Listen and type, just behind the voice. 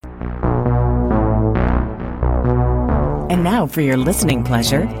And now for your listening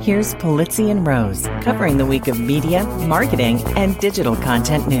pleasure, here's Polizzi and Rose, covering the week of media, marketing, and digital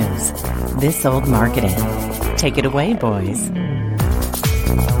content news. This Old Marketing. Take it away, boys.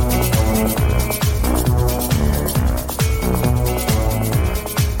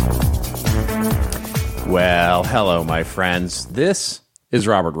 Well, hello, my friends. This is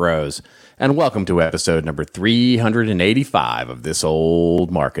Robert Rose, and welcome to episode number 385 of This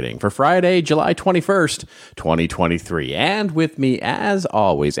Old Marketing for Friday, July 21st, 2023. And with me, as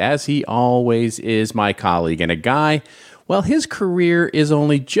always, as he always is, my colleague and a guy, well, his career is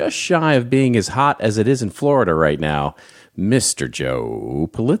only just shy of being as hot as it is in Florida right now, Mr. Joe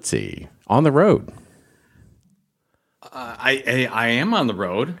Polizzi, on the road. I am on the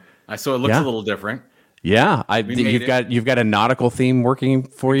road, so it looks a little different. Yeah, you've got a nautical theme working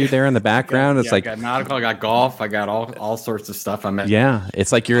for you there in the background. I got nautical, I got golf, I got all sorts of stuff.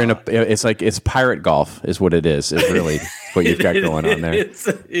 It's like you're it's pirate golf is what it is. Is really what you've got going on there.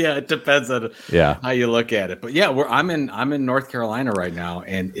 It depends on how you look at it. But yeah, I'm in North Carolina right now,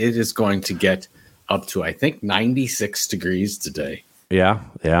 and it is going to get up to I think 96 degrees today. Yeah.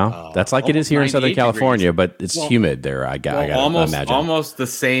 That's like it is here in Southern California, but it's humid there. I gotta imagine. Almost the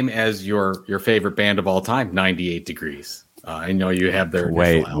same as your favorite band of all time, 98 Degrees. I know you have their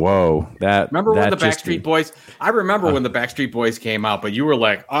whoa. Remember when the Backstreet Boys? I remember when the Backstreet Boys came out, but you were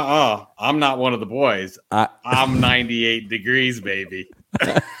like, I'm not one of the boys. I'm 98 Degrees, baby.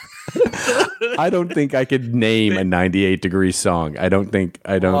 I don't think I could name a 98 Degrees song. I don't.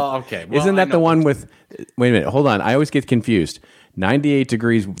 Well, okay. Well, isn't that the one with? Wait a minute. Hold on. I always get confused. 98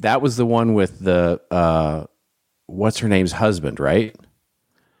 Degrees. That was the one with the what's her name's husband, right?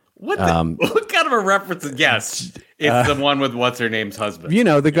 What kind of a reference? Yes, it's the one with what's her name's husband. You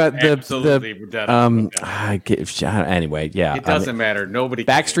know, the guy. Absolutely. Anyway, yeah. It doesn't matter. Nobody.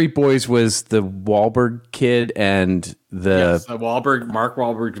 Backstreet Boys was the Wahlberg kid, and the Mark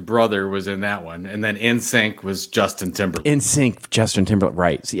Wahlberg's brother was in that one, and then NSYNC was Justin Timberlake. Justin Timberlake.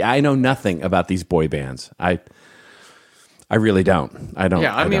 Right. See, I know nothing about these boy bands. I really don't. I don't.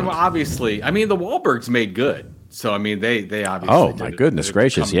 Yeah, obviously, the Wahlbergs made good. So they obviously. Oh my goodness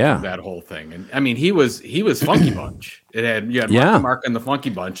gracious! Yeah, that whole thing, and he was Funky Bunch. You had Mark and the Funky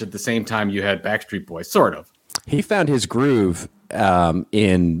Bunch at the same time. You had Backstreet Boys, sort of. He found his groove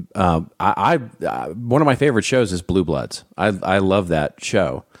in. One of my favorite shows is Blue Bloods. I love that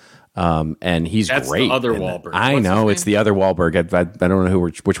show. And he's that's great. The other Wahlberg. I know it's the other Wahlberg. I don't know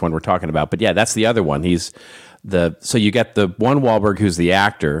which one we're talking about, but yeah, that's the other one. So you get the one Wahlberg who's the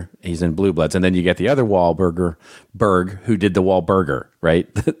actor, he's in Blue Bloods, and then you get the other Berg who did the Wahlburger,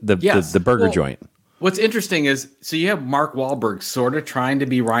 right? The burger joint. What's interesting is, so you have Mark Wahlberg sort of trying to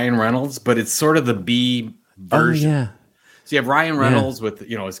be Ryan Reynolds, but it's sort of the B version. Oh, yeah. So you have Ryan Reynolds with,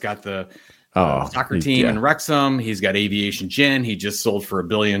 it's got the soccer team in Wrexham. He's got Aviation Gin. He just sold for $1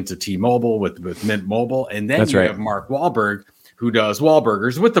 billion to T-Mobile with Mint Mobile. And then have Mark Wahlberg, who does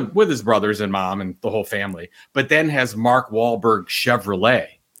Wahlburgers with his brothers and mom and the whole family, but then has Mark Wahlberg Chevrolet.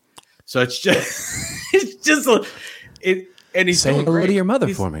 So it's just and he's saying hello to your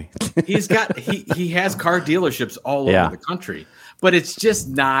mother for me. he has car dealerships all over the country, but it's just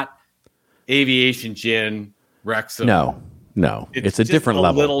not Aviation Gin, Wrexham. No, it's a different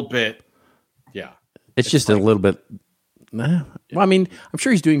level. A little bit, yeah. It's just a little bit. Well, I'm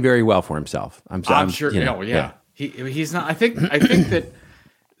sure he's doing very well for himself. I'm sure. Yeah. He's not. I think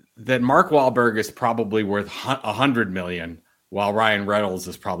that Mark Wahlberg is probably worth $100 million, while Ryan Reynolds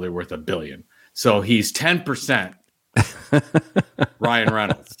is probably worth $1 billion. So he's 10% Ryan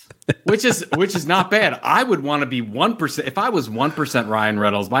Reynolds, which is not bad. I would want to be 1%. If I was 1% Ryan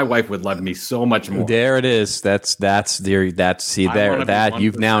Reynolds, my wife would love me so much more. There it is. You've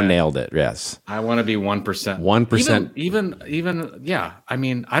now nailed it. Yes, I want to be 1%. 1%. Even yeah.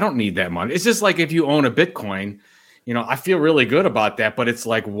 I don't need that money. It's just like if you own a Bitcoin. I feel really good about that, but it's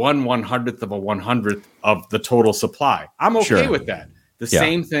like 1/100th of a 100th of the total supply. I'm okay with that. The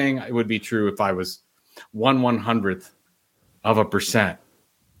same thing would be true if I was 1/100th of a percent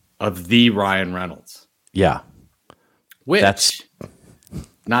of the Ryan Reynolds. Yeah. Which,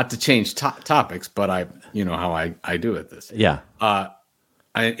 not to change topics, but how I do it this. Yeah.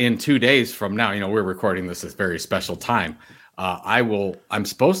 In 2 days from now, we're recording this at a very special time. I'm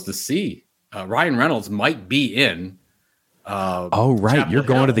supposed to see Ryan Reynolds might be in. You're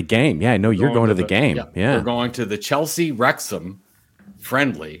going to the game. Yeah, I know you're going to the game. Yeah. We're going to the Chelsea Wrexham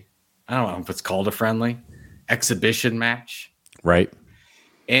friendly. I don't know if it's called a friendly exhibition match. Right.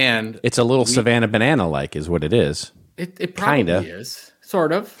 And it's a little Savannah Banana like is what it is. It probably is,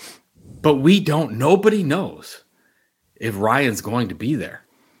 sort of. But nobody knows if Ryan's going to be there.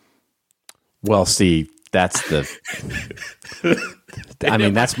 Well, see, That's the. I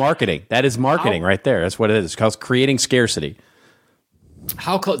mean, that's marketing. That is marketing right there. That's what it is. It's called creating scarcity.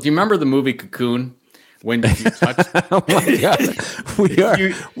 How close? Do you remember the movie Cocoon? When did you touch? Oh my God,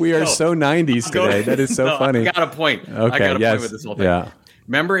 we are so 90s today. That is so funny. I got a point. Okay, I got a point with this whole thing. Yeah.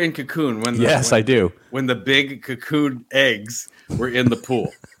 Remember in Cocoon I do. When the big cocoon eggs were in the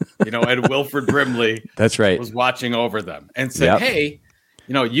pool, and Wilford Brimley, that's right, was watching over them and said, "Hey,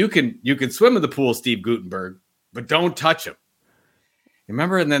 you can swim in the pool, Steve Guttenberg, but don't touch him."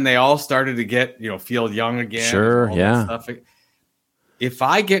 Remember? And then they all started to get feel young again. Sure, yeah. Stuff. If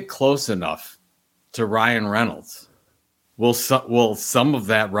I get close enough to Ryan Reynolds, will some of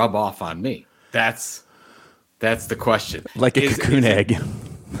that rub off on me? That's the question. Like a cocoon egg.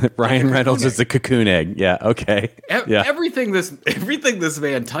 Ryan Reynolds is a cocoon egg. Yeah. Okay. Yeah. Everything this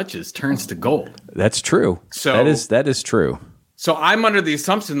man touches turns to gold. That's true. So that is true. So I'm under the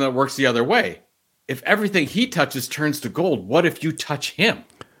assumption that it works the other way. If everything he touches turns to gold, what if you touch him?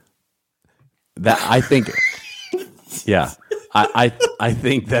 That I think. Yeah. I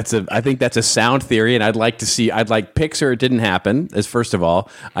think that's a sound theory, and I'd like Pixar. It didn't happen. As first of all,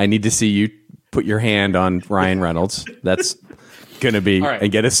 I need to see you put your hand on Ryan Reynolds. That's going to be right.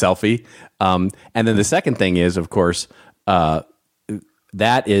 And get a selfie. And then the second thing is, of course,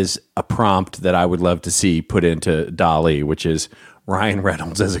 that is a prompt that I would love to see put into DALL-E, which is Ryan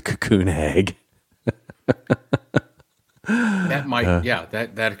Reynolds as a cocoon egg. That might,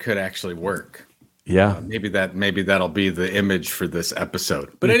 that could actually work. Yeah, maybe that'll be the image for this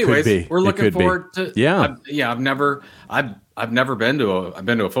episode. But anyways, we're looking forward to. Yeah, I've never been to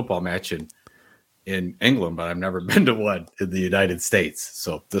a football match in England, but I've never been to one in the United States.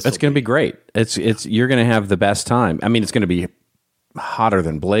 So that's going to be great. It's you're going to have the best time. I mean, it's going to be hotter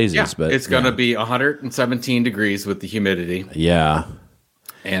than blazes, but it's going to be 117 degrees with the humidity. Yeah,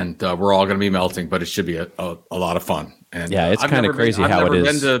 and we're all going to be melting, but it should be a lot of fun. And it's kind of crazy how it is.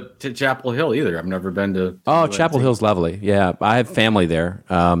 I've never been to Chapel Hill either. I've never been to. Chapel Hill's lovely. Yeah, I have family there,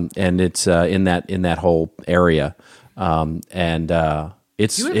 and it's in that whole area, and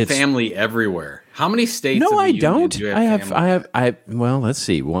it's you have family everywhere. How many states? No, I don't. I have. Well, let's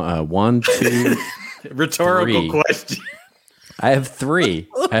see. 1, 2. Rhetorical 3. question. I have 3.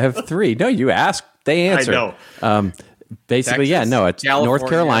 No, you asked. They answered. I know. Basically, Texas, no. It's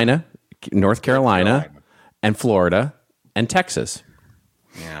California, North Carolina, and Florida. And Texas.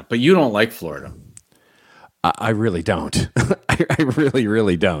 Yeah, but you don't like Florida. I really don't. I really,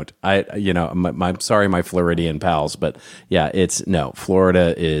 really don't. I'm sorry, my Floridian pals, but yeah,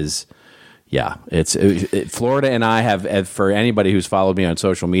 Florida is, Florida, and I have, for anybody who's followed me on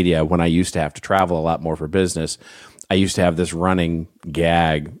social media, when I used to have to travel a lot more for business, I used to have this running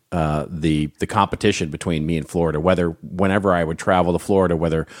gag, the competition between me and Florida, whenever I would travel to Florida,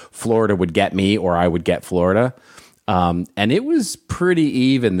 whether Florida would get me or I would get Florida. And it was pretty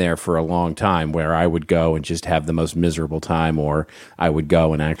even there for a long time, where I would go and just have the most miserable time, or I would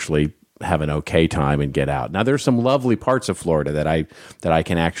go and actually have an okay time and get out. Now, there's some lovely parts of Florida that I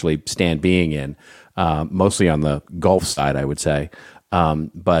can actually stand being in, mostly on the Gulf side, I would say.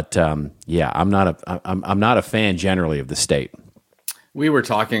 I'm not a fan generally of the state. We were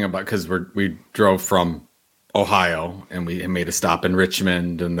talking about, because we drove from Ohio and we made a stop in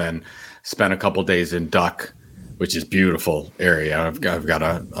Richmond and then spent a couple days in Duck, which is beautiful area. I've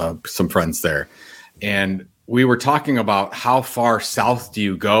got some friends there, and we were talking about how far south do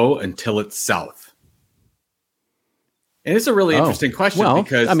you go until it's south. And it's a really interesting question,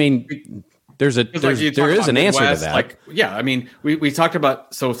 because I mean, there is an answer to that. Like, yeah, I mean, we talked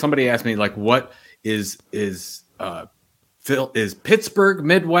about. So somebody asked me, like, what is Pittsburgh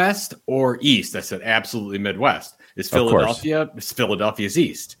Midwest or East? I said absolutely Midwest. Is Philadelphia? Philadelphia's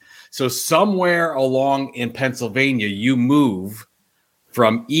East. So somewhere along in Pennsylvania, you move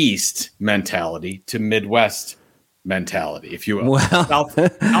from East mentality to Midwest mentality, if you will. Well, South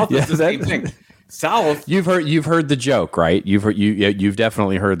is the same thing. South. You've heard the joke, right? You've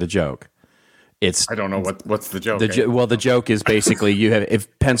definitely heard the joke. I don't know what's the joke. The joke is basically if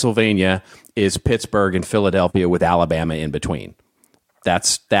Pennsylvania is Pittsburgh and Philadelphia with Alabama in between.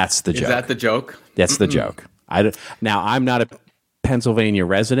 That's the joke. Is that the joke? That's the joke. Now, I'm not a Pennsylvania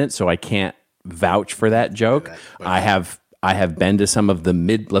resident, so I can't vouch for that joke. I have been to some of the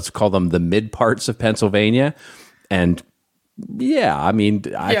let's call them the mid parts of Pennsylvania, and I mean,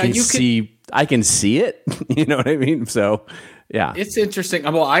 I can see it. You know what I mean? So, yeah, it's interesting.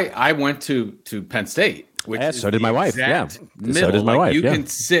 Well, I went to Penn State, which so did my wife. Yeah, middle. So did my wife. You can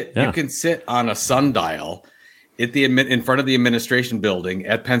sit on a sundial in front of the administration building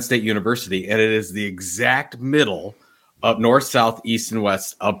at Penn State University, and it is the exact middle of north, south, east, and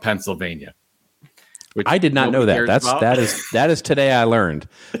west of Pennsylvania. I did not know that. That is today I learned.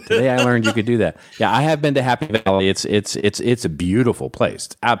 Today I learned you could do that. Yeah, I have been to Happy Valley. It's a beautiful place.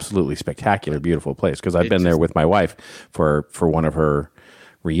 It's absolutely spectacular, beautiful place because I've been there with my wife for one of her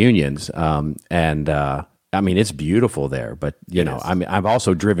reunions. I mean, it's beautiful there, but I've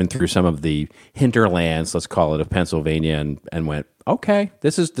also driven through some of the hinterlands, let's call it, of Pennsylvania, and went, okay,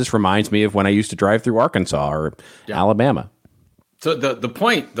 this reminds me of when I used to drive through Arkansas or Alabama. So the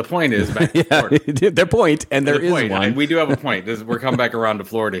point is back to Florida. The point, and there is one. And we do have a point. We're coming back around to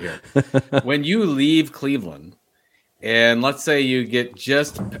Florida here. When you leave Cleveland, and let's say you get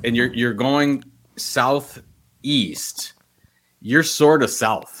and you're going southeast, you're sort of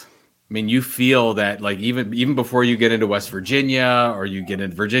south. I mean, you feel that like even before you get into West Virginia or you get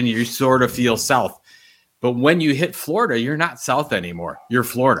into Virginia, you sort of feel south. But when you hit Florida, you're not south anymore. You're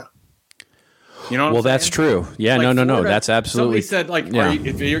Florida. You know what I'm saying? That's true. Yeah, like no. That's absolutely. Somebody said, like,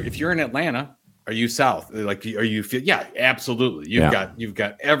 if you're in Atlanta, are you south? Like, are you feel? Yeah, absolutely. You've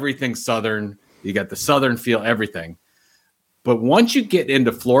got everything southern. You got the southern feel, everything. But once you get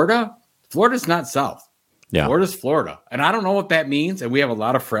into Florida, Florida's not south. Yeah, Florida's Florida, and I don't know what that means. And we have a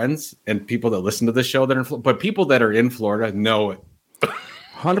lot of friends and people that listen to the show that are in Florida, but people that are in Florida know it.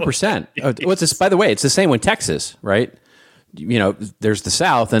 100%. By the way, it's the same with Texas, right? There's the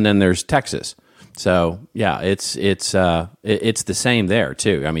South, and then there's Texas. So yeah, it's the same there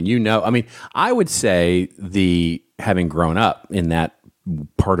too. I mean, I would say having grown up in that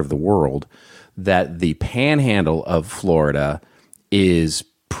part of the world, that the panhandle of Florida is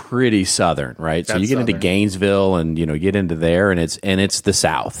pretty southern, right? So you get into Gainesville and get into there, and it's the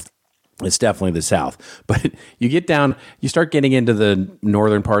South. It's definitely the South. But you get down, you start getting into the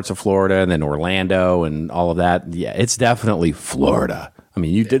northern parts of Florida and then Orlando and all of that. Yeah, it's definitely Florida. I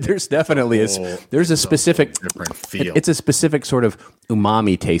mean, there's definitely there's a specific different feel. It's a specific sort of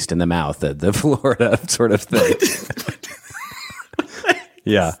umami taste in the mouth, the Florida sort of thing.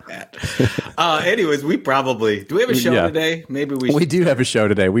 Yeah. Anyways, do we have a show today? Maybe we do have a show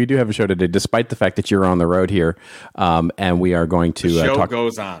today. We do have a show today, despite the fact that you're on the road here, and we are going to the show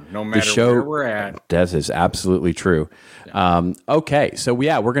goes on no matter where we're at. That is absolutely true. Okay, so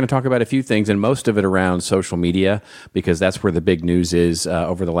we're going to talk about a few things, and most of it around social media, because that's where the big news is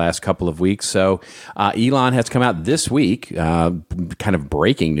over the last couple of weeks. So Elon has come out this week, kind of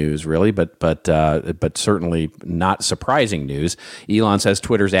breaking news, really, but certainly not surprising news. Elon says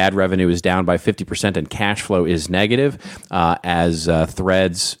Twitter's ad revenue is down by 50% and cash flow is negative as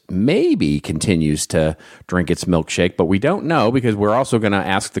Threads maybe continues to drink its milkshake, but we don't know, because we're also going to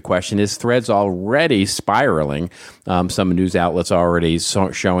ask the question, is Threads already spiraling? Some news outlets are already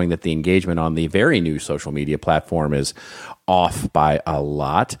showing that the engagement on the very new social media platform is off by a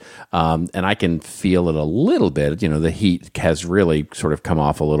lot. And I can feel it a little bit. The heat has really sort of come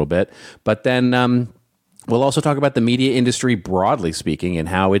off a little bit. But then we'll also talk about the media industry broadly speaking and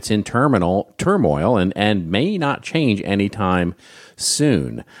how it's in turmoil and may not change anytime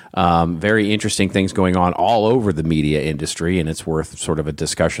soon. Very interesting things going on all over the media industry, and it's worth sort of a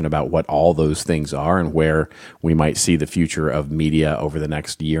discussion about what all those things are and where we might see the future of media over the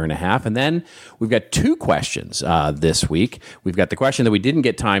next year and a half. And then we've got two questions this week. We've got the question that we didn't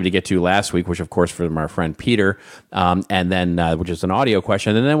get time to get to last week, which of course from our friend Peter, and then which is an audio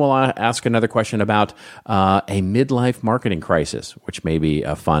question. And then we'll ask another question about a midlife marketing crisis, which may be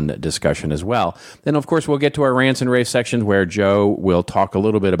a fun discussion as well. Then of course we'll get to our rants and raves section, where Joe will talk a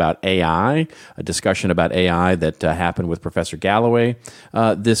little bit about AI, a discussion about AI that happened with Professor Galloway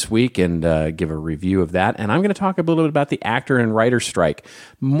this week, and give a review of that. And I'm going to talk a little bit about the actor and writer strike,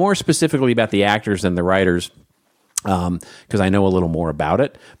 more specifically about the actors than the writers, because I know a little more about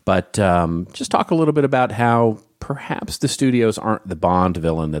it. But just talk a little bit about how perhaps the studios aren't the Bond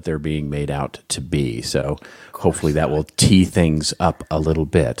villain that they're being made out to be. So hopefully that will tee things up a little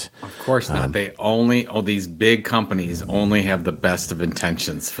bit. Of course not. These big companies only have the best of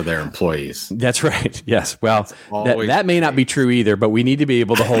intentions for their employees. That's right. Yes. Well, that may not be true either, but we need to be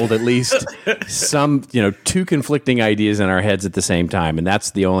able to hold at least some, two conflicting ideas in our heads at the same time. And that's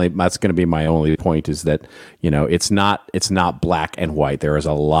going to be my only point, is that, it's not black and white. There is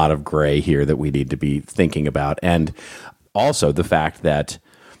a lot of gray here that we need to be thinking about. And also the fact that,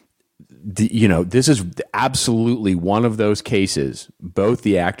 this is absolutely one of those cases, both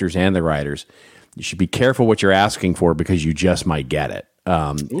the actors and the writers, you should be careful what you're asking for, because you just might get it.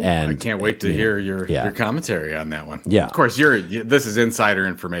 And I can't wait to hear your commentary on that one. Yeah. Of course, this is insider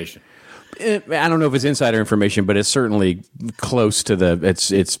information. I don't know if it's insider information, but it's certainly close to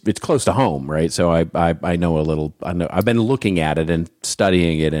it's close to home, right? So I know a little. I've been looking at it and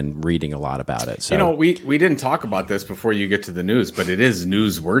studying it and reading a lot about it. So we didn't talk about this before you get to the news, but it is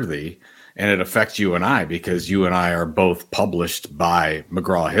newsworthy. and it affects you and I because you and I are both published by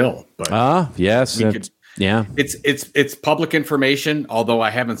McGraw-Hill. But yes, it's public information. Although I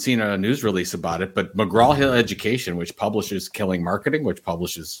haven't seen a news release about it, but McGraw-Hill Education, which publishes Killing Marketing, which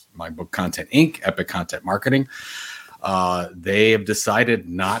publishes my book Content Inc., Epic Content Marketing, they have decided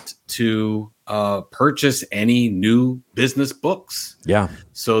not to purchase any new business books. Yeah.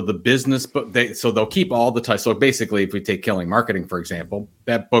 So the business book, they'll keep all the titles. So basically, if we take Killing Marketing, for example,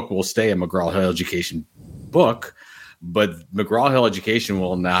 that book will stay a McGraw-Hill Education book, but McGraw-Hill Education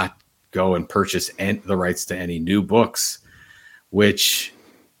will not go and purchase the rights to any new books, which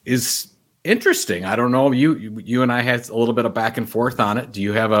is interesting. I don't know. You and I had a little bit of back and forth on it. Do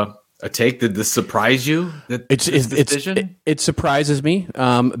you have a take? Did this surprise you? It surprises me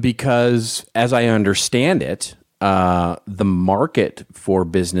because, as I understand it, the market for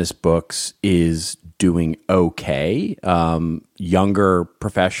business books is doing okay. Younger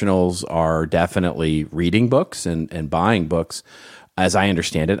professionals are definitely reading books and buying books. As I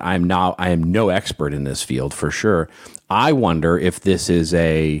understand it, I am no expert in this field for sure. I wonder if this is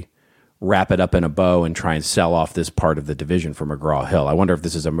a wrap it up in a bow and try and sell off this part of the division for McGraw-Hill. I wonder if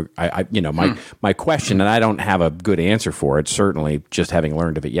this is my question, and I don't have a good answer for it, certainly just having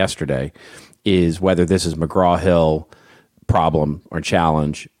learned of it yesterday, is whether this is McGraw-Hill problem or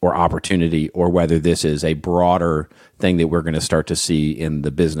challenge or opportunity, or whether this is a broader thing that we're going to start to see in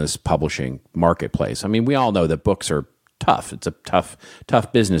the business publishing marketplace. I mean, we all know that books are tough. It's a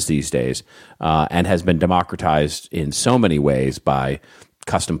tough business these days, and has been democratized in so many ways by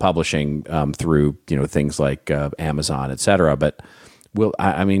custom publishing through things like Amazon, et cetera. But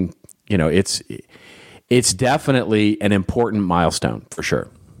it's definitely an important milestone for sure.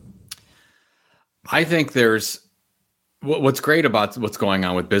 I think there's what's great about what's going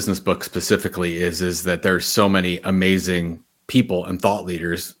on with business books specifically is that there's so many amazing people and thought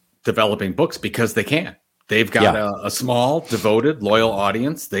leaders developing books because they can. They've got a small, devoted, loyal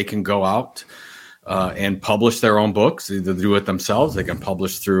audience. They can go out and publish their own books, either do it themselves. They can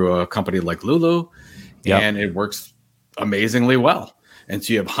publish through a company like Lulu, and it works amazingly well. And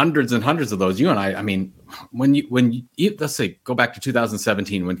so you have hundreds and hundreds of those. You and I mean, when you let's say go back to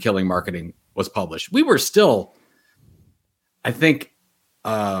 2017 when Killing Marketing was published, we were still, I think,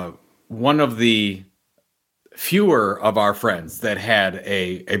 one of the fewer of our friends that had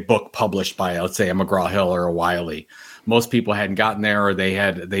a book published by, let's say, a McGraw-Hill or a Wiley. Most people hadn't gotten there, or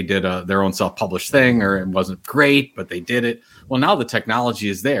they did their own self-published thing, or it wasn't great, but they did it. Well, now the technology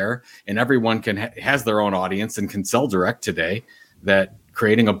is there, and everyone has their own audience and can sell direct today. That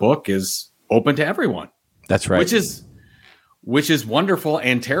creating a book is open to everyone. That's right. Which is wonderful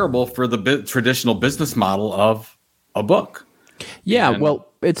and terrible for the traditional business model of a book. Yeah, well,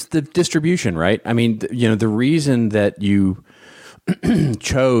 it's the distribution, right? I mean, the reason that you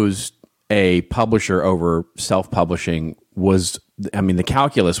chose a publisher over self-publishing was, the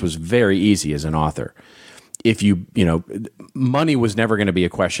calculus was very easy as an author. If money was never going to be a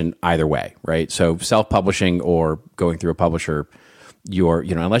question either way, right? So self-publishing or going through a publisher,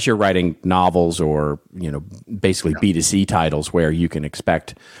 unless you're writing novels or, basically B2C titles where you can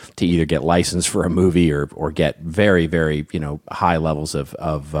expect to either get licensed for a movie or get very, very, high levels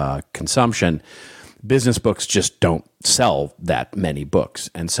of consumption, business books just don't sell that many books.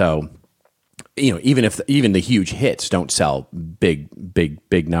 And so, even the huge hits don't sell big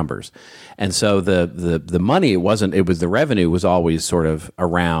numbers. And so the money, it was the revenue was always sort of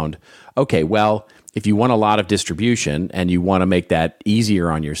around, okay, well, if you want a lot of distribution and you want to make that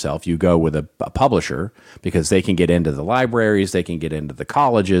easier on yourself, you go with a publisher because they can get into the libraries, they can get into the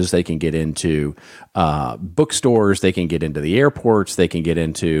colleges, they can get into bookstores, they can get into the airports, they can get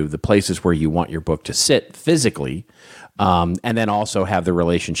into the places where you want your book to sit physically, and then also have the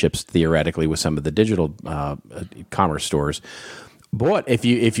relationships theoretically with some of the digital commerce stores. But if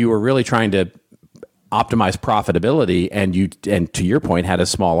you were really trying to optimize profitability and to your point had a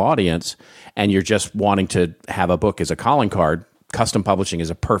small audience and you're just wanting to have a book as a calling card, custom publishing is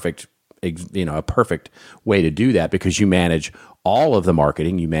a perfect way to do that because you manage all of the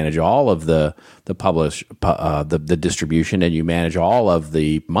marketing, you manage all of the distribution, and you manage all of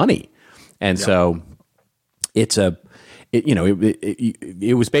the money. And so it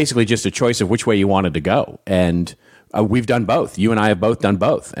was basically just a choice of which way you wanted to go. And we've done both. You and I have both done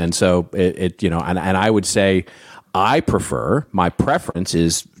both. And so and I would say my preference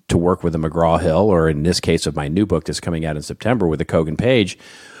is to work with a McGraw-Hill, or in this case of my new book that's coming out in September with a Kogan Page,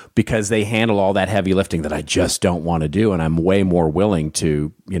 because they handle all that heavy lifting that I just don't want to do. And I'm way more willing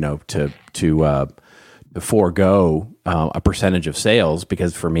to forego a percentage of sales,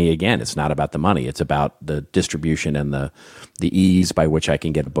 because for me, again, it's not about the money. It's about the distribution and the ease by which I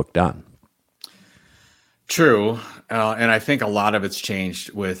can get a book done. True. And I think a lot of it's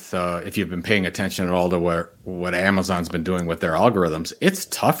changed with, if you've been paying attention at all to what Amazon's been doing with their algorithms, it's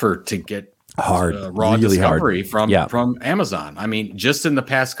tougher to get raw really discovery from Amazon. I mean, just in the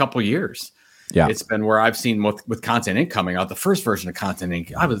past couple years, it's been where I've seen with Content Inc. coming out, the first version of Content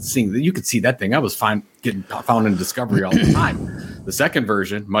Inc. I was seeing that you could see that thing. I was getting found in discovery all the time. The second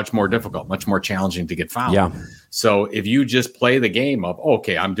version, much more difficult, much more challenging to get found. Yeah. So if you just play the game of,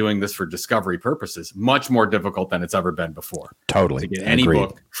 okay, I'm doing this for discovery purposes, much more difficult than it's ever been before. Totally. To get any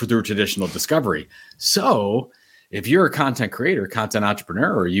book through traditional discovery. So if you're a content creator, content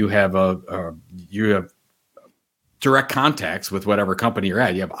entrepreneur, or you have direct contacts with whatever company you're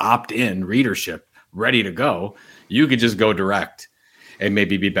at, you have opt-in readership ready to go, you could just go direct and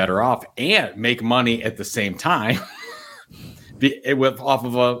maybe be better off and make money at the same time off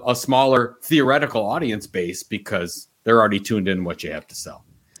of a smaller theoretical audience base because they're already tuned in what you have to sell.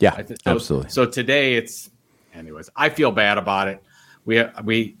 Yeah, absolutely. So today anyways, I feel bad about it. We have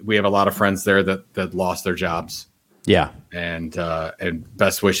a lot of friends there that lost their jobs. Yeah. And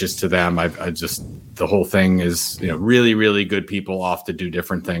best wishes to them. I just, the whole thing is, really, really good people off to do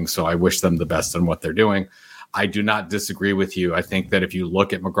different things. So I wish them the best in what they're doing. I do not disagree with you. I think that if you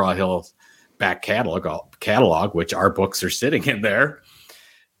look at McGraw-Hill's back catalog, which our books are sitting in there,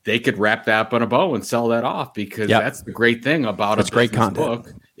 they could wrap that up in a bow and sell that off because that's the great thing about a great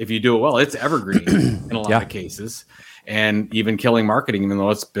book. If you do it well, it's evergreen in a lot of cases. And even Killing Marketing, even though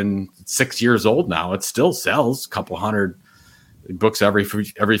it's been 6 years old now, it still sells a couple hundred books every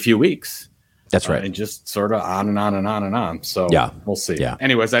few weeks. That's right. And just sort of on and on and on and on. So we'll see. Yeah.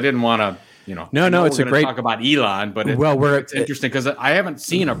 Anyways, I didn't want to, No, it's a great talk about Elon, but it's interesting because I haven't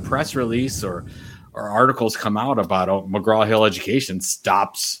seen a press release or articles come out about McGraw-Hill Education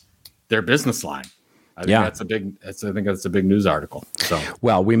stops their business line. I think that's a big news article. So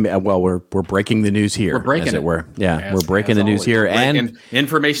we're breaking the news here. We're breaking it. We're breaking the news here and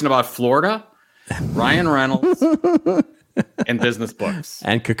information about Florida, Ryan Reynolds, and business books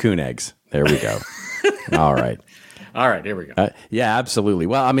and cocoon eggs. There we go. All right, here we go. Yeah, absolutely.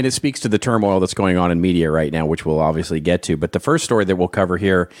 Well, I mean, it speaks to the turmoil that's going on in media right now, which we'll obviously get to. But the first story that we'll cover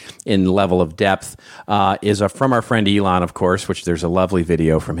here in level of depth is from our friend Elon, of course, which there's a lovely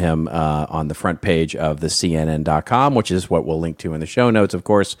video from him on the front page of the CNN.com, which is what we'll link to in the show notes, of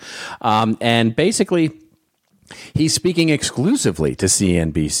course. And basically, he's speaking exclusively to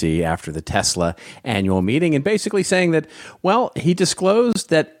CNBC after the Tesla annual meeting and basically saying that, he disclosed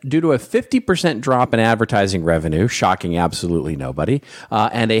that due to a 50% drop in advertising revenue, shocking absolutely nobody,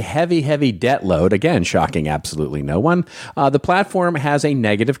 and a heavy debt load, again, shocking absolutely no one, the platform has a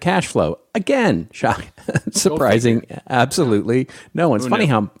negative cash flow. Again, surprising absolutely no one. It's funny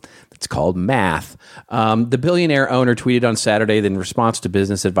how it's called math. The billionaire owner tweeted on Saturday that in response to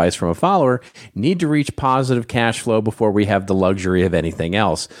business advice from a follower, need to reach positive cash flow before we have the luxury of anything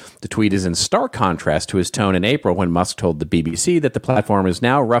else. The tweet is in stark contrast to his tone in April when Musk told the BBC that the platform is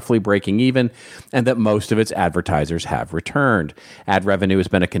now roughly breaking even and that most of its advertisers have returned. Ad revenue has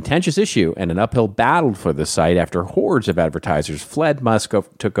been a contentious issue and an uphill battle for the site after hordes of advertisers fled. Musk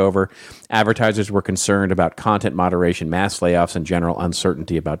took over. Advertisers were concerned about content moderation, mass layoffs, and general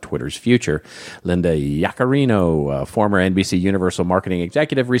uncertainty about Twitter's future. Linda Yaccarino, former NBC Universal marketing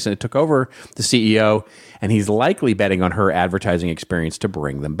executive, recently took over the CEO, and he's likely betting on her advertising experience to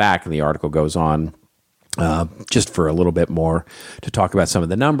bring them back. And the article goes on just for a little bit more to talk about some of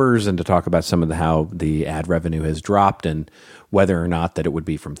the numbers and to talk about some of how the ad revenue has dropped and whether or not that it would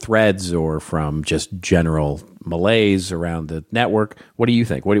be from threads or from just general malaise around the network. What do you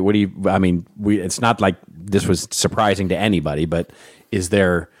think? What do you? I mean, it's not like this was surprising to anybody, but is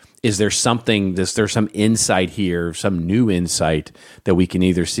there something? Is there some insight here, some new insight that we can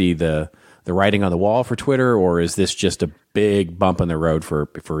either see the writing on the wall for Twitter, or is this just a big bump in the road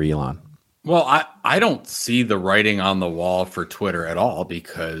for Elon? Well, I don't see the writing on the wall for Twitter at all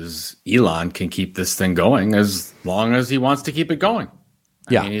because Elon can keep this thing going as long as he wants to keep it going.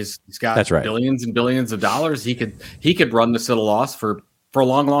 I mean, he's got billions and billions of dollars. He could run this at a loss for a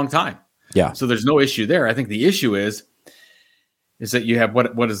long, long time. Yeah. So there's no issue there. I think the issue is that you have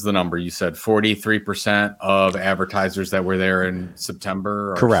what is the number you said? 43% of advertisers that were there in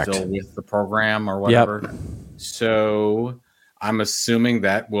September are still with the program or whatever. Yep. So I'm assuming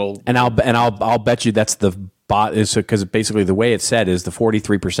that will, and I'll bet you that's the bot is because basically the way it's said is the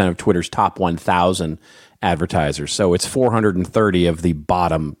 43% of Twitter's top 1,000 advertisers. So it's 430 of the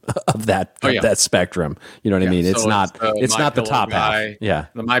bottom of that that spectrum. You know what I mean? It's not the top guy, half. Yeah,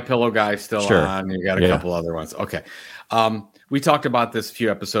 the MyPillow guy is still on. You got a couple other ones. Okay, we talked about this a few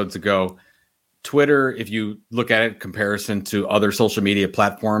episodes ago. Twitter, if you look at it in comparison to other social media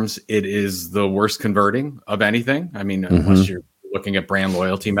platforms, it is the worst converting of anything. I mean, unless you're looking at brand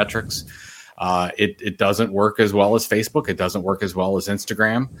loyalty metrics, it doesn't work as well as Facebook. It doesn't work as well as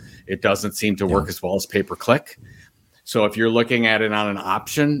Instagram. It doesn't seem to work as well as pay-per-click. So if you're looking at it on an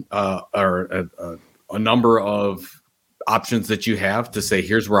option or a number of options that you have to say,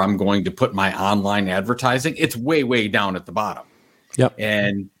 here's where I'm going to put my online advertising, it's way, way down at the bottom. Yep.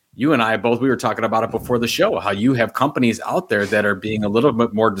 And you and I both, we were talking about it before the show, how you have companies out there that are being a little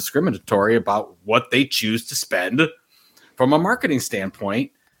bit more discriminatory about what they choose to spend from a marketing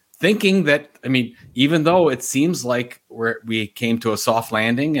standpoint, thinking that, I mean, even though it seems like we came to a soft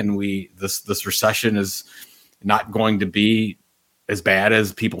landing and this recession is not going to be as bad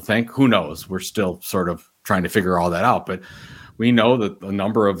as people think, who knows? We're still sort of trying to figure all that out. But we know that a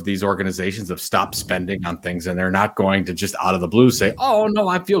number of these organizations have stopped spending on things, and they're not going to just out of the blue say, oh, no,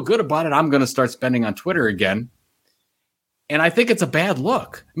 I feel good about it, I'm going to start spending on Twitter again. And I think it's a bad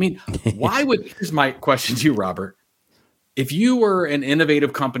look. I mean, here's my question to you, Robert. If you were an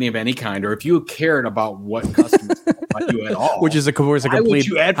innovative company of any kind, or if you cared about what customers thought about you at all, which is of course a complete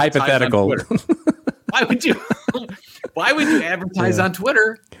hypothetical. Why would you advertise on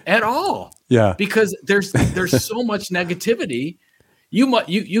Twitter at all? Yeah, because there's so much negativity. You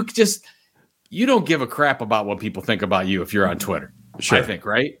don't give a crap about what people think about you if you're on Twitter. Sure. I think,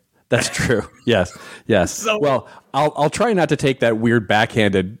 right? That's true. Yes. So, well, I'll try not to take that weird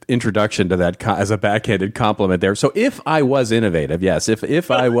backhanded introduction to that as a backhanded compliment there. So if I was innovative, yes, if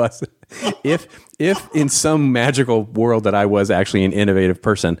I was, if in some magical world that I was actually an innovative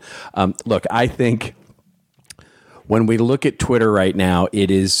person, look, I think when we look at Twitter right now, it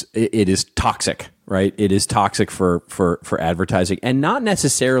is toxic, right? It is toxic for advertising, and not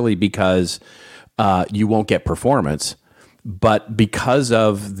necessarily because you won't get performance, but because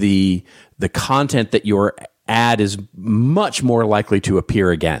of the content that your ad is much more likely to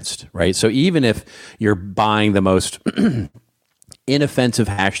appear against, right? So even if you're buying the most inoffensive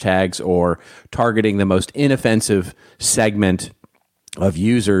hashtags or targeting the most inoffensive segment of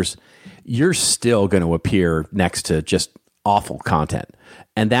users, you're still going to appear next to just awful content.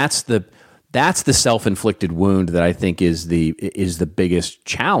 And that's the self-inflicted wound that I think is the biggest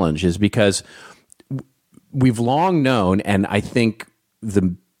challenge, is because we've long known, and I think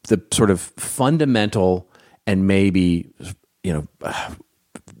the sort of fundamental and maybe,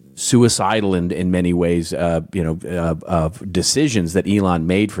 suicidal in many ways, of decisions that Elon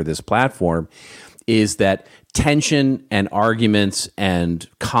made for this platform is that tension and arguments and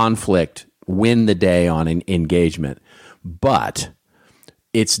conflict win the day on engagement. But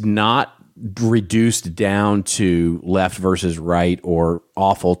it's not reduced down to left versus right or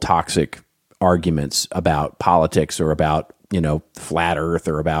awful toxic arguments about politics or about flat earth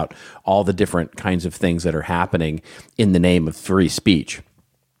or about all the different kinds of things that are happening in the name of free speech.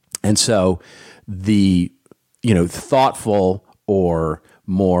 And so the thoughtful or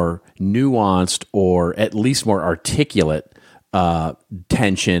more nuanced or at least more articulate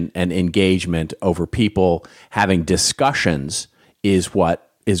tension and engagement over people having discussions is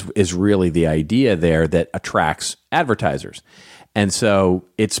what is really the idea there that attracts advertisers. And so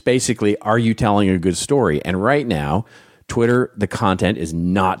it's basically, are you telling a good story? And right now, Twitter, the content is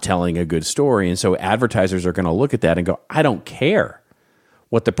not telling a good story. And so advertisers are going to look at that and go, I don't care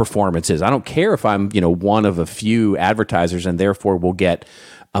what the performance is. I don't care if I'm, one of a few advertisers and therefore will get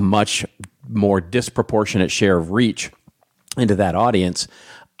a much more disproportionate share of reach into that audience.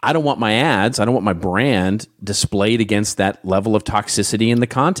 I don't want my ads, I don't want my brand displayed against that level of toxicity in the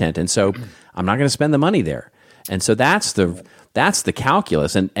content. And so I'm not going to spend the money there. And so that's the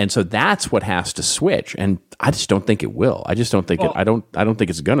calculus, and so that's what has to switch. And I just don't think it will. I just don't think I don't think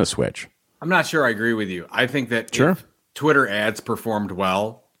it's going to switch. I'm not sure I agree with you. I think that sure. If Twitter ads performed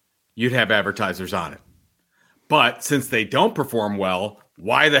well, you'd have advertisers on it. But since they don't perform well,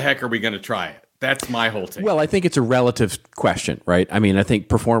 why the heck are we going to try it? That's my whole take. Well, I think it's a relative question, right? I mean, I think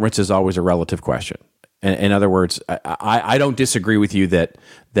performance is always a relative question. In other words, I don't disagree with you that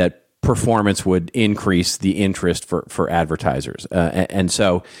performance would increase the interest for advertisers, and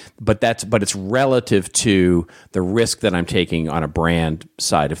so, but it's relative to the risk that I'm taking on a brand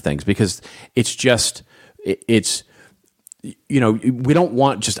side of things, because it's just we don't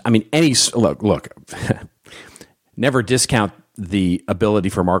want just any look never discount the ability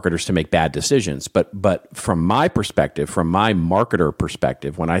for marketers to make bad decisions, but from my perspective, from my marketer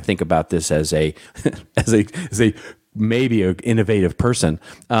perspective, when I think about this as a maybe an innovative person,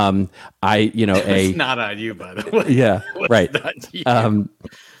 it's not on you, by the way. Yeah, right.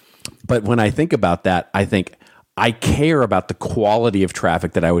 But when I think about that, I think I care about the quality of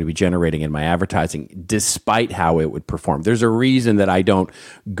traffic that I would be generating in my advertising, despite how it would perform. There's a reason that I don't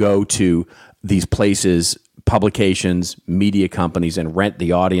go to these places, publications, media companies, and rent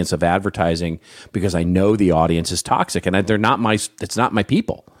the audience of advertising, because I know the audience is toxic, and they're not my. It's not my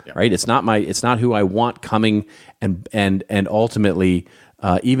people, right? It's not who I want coming, and ultimately,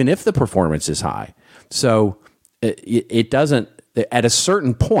 even if the performance is high, so it doesn't. At a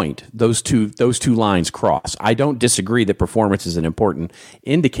certain point, those two lines cross. I don't disagree that performance is an important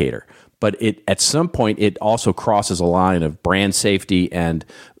indicator, but at some point it also crosses a line of brand safety and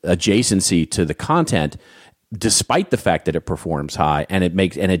adjacency to the content, despite the fact that it performs high, and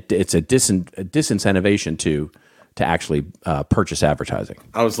it's a disincentivation to actually purchase advertising.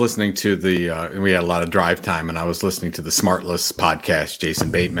 I was listening to we had a lot of drive time, and I was listening to the Smartless podcast. Jason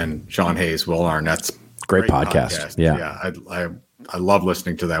Bateman, Sean Hayes, Will Arnett's great podcast. Yeah, I love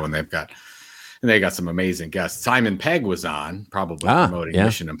listening to that when they got some amazing guests. Simon Pegg was on, probably promoting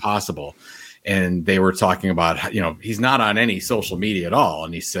Mission Impossible, and they were talking about, he's not on any social media at all,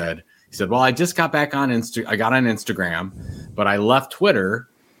 and he said, well, I just got back on I got on Instagram, but I left Twitter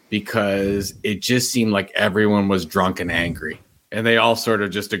because it just seemed like everyone was drunk and angry, and they all sort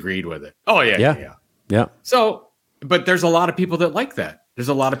of just agreed with it. Oh yeah. So, but there's a lot of people that like that. There's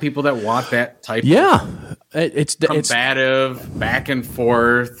a lot of people that want that type of it's combative, back and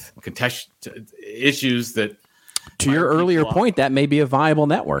forth, issues that. To your earlier point, that may be a viable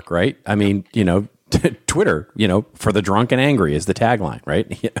network, right? I mean, Twitter, for the drunk and angry is the tagline,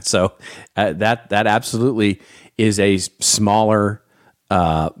 right? So that absolutely is a smaller,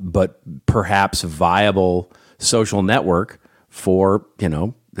 but perhaps viable social network for,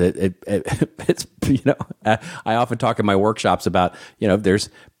 it's I often talk in my workshops about, there's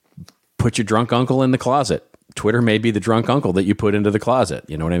put your drunk uncle in the closet. Twitter may be the drunk uncle that you put into the closet.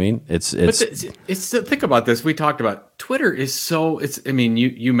 You know what I mean? It's think about this. We talked about Twitter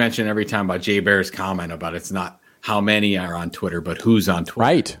you mentioned every time about Jay Baer's comment about it's not how many are on Twitter, but who's on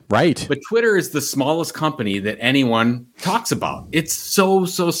Twitter. Right. But Twitter is the smallest company that anyone talks about. It's so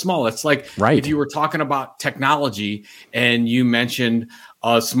small. It's like if you were talking about technology and you mentioned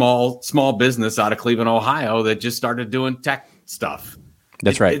a small business out of Cleveland, Ohio that just started doing tech stuff.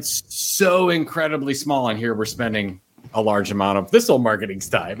 That's right. It's so incredibly small, and here we're spending a large amount of this old marketing's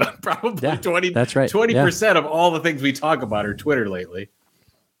time. Probably 20% of all the things we talk about are Twitter lately.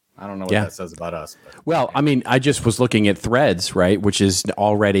 I don't know what that says about us. But, well, I mean, I just was looking at Threads, right, which is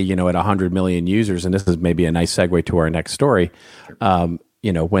already, at 100 million users, and this is maybe a nice segue to our next story. Sure.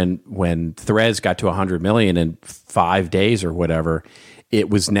 When Threads got to 100 million in 5 days or whatever, it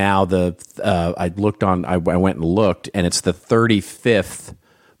was now I went and looked, and it's the 35th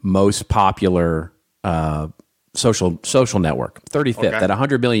most popular social network. 35th. Okay. At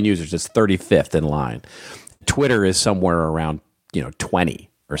 100 million users, it's 35th in line. Twitter is somewhere around 20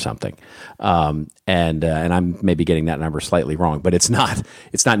 or something, and I'm maybe getting that number slightly wrong, but it's not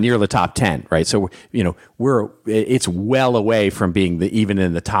near the top 10, right? So it's well away from being even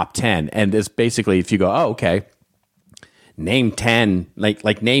in the top 10, and it's basically, if you go, oh, okay, name 10,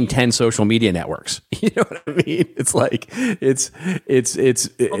 like name 10 social media networks. You know what I mean? It's like you're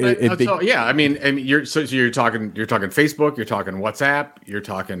talking Facebook, you're talking WhatsApp, you're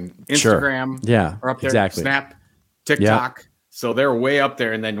talking Instagram, yeah, are up there, exactly. Snap, TikTok. Yep. So they're way up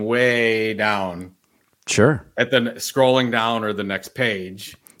there, and then way down. Sure. At the scrolling down or the next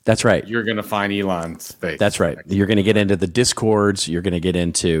page. That's right. You're going to find Elon's face. That's right. You're going to get into the Discords. You're going to get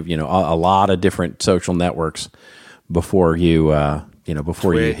into a lot of different social networks before you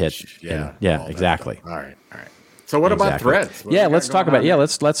before Twitch, you hit. Exactly. All right. So what about Threads? Let's talk about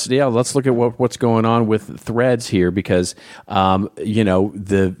let's look at what's going on with Threads here, because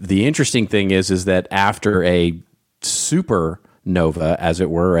the interesting thing is that after a supernova, as it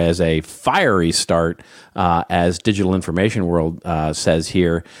were, as a fiery start, as Digital Information World says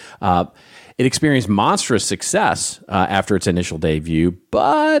here, it experienced monstrous success after its initial debut,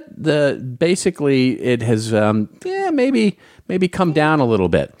 but basically it has maybe come down a little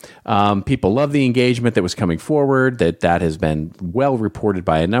bit. People love the engagement that was coming forward, that has been well reported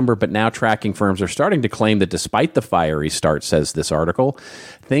by a number, but now tracking firms are starting to claim that despite the fiery start, says this article,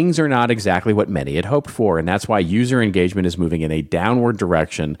 things are not exactly what many had hoped for, and that's why user engagement is moving in a downward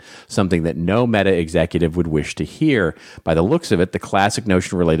direction, something that no Meta executive would wish to hear. By the looks of it, the classic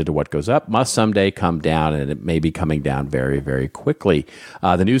notion related to what goes up must someday come down, and it may be coming down very, very quickly.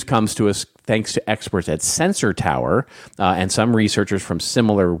 The news comes to us thanks to experts at Sensor Tower and some researchers from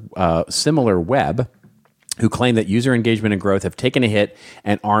Similar Web, who claim that user engagement and growth have taken a hit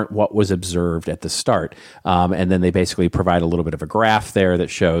and aren't what was observed at the start. And then they basically provide a little bit of a graph there that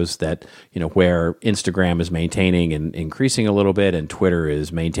shows that, where Instagram is maintaining and increasing a little bit and Twitter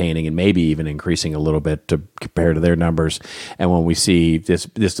is maintaining and maybe even increasing a little bit to compare to their numbers. And when we see this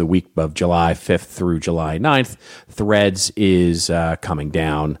the week of July 5th through July 9th, Threads is coming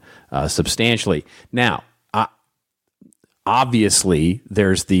down substantially. Now, obviously,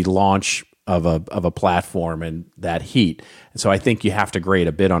 there's the launch of a platform and that heat. And so I think you have to grade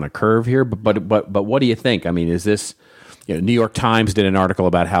a bit on a curve here. But what do you think? I mean, is this, New York Times did an article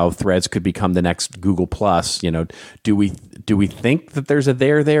about how Threads could become the next Google Plus. Do we think that there's a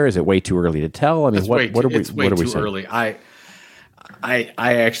there? Is it way too early to tell? I mean, it's way too early. I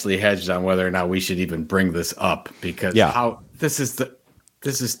actually hedged on whether or not we should even bring this up because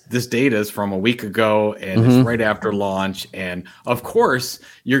this data is from a week ago and it's right after launch. And of course,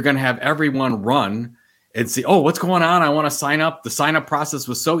 you're going to have everyone run and see, oh, what's going on? I want to sign up. The sign up process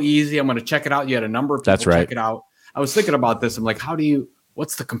was so easy. I'm going to check it out. You had a number of people check it out. I was thinking about this. I'm like,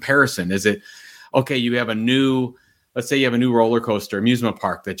 what's the comparison? Is it, okay, let's say you have a new roller coaster amusement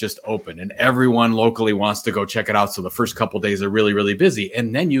park that just opened and everyone locally wants to go check it out. So the first couple of days are really, really busy.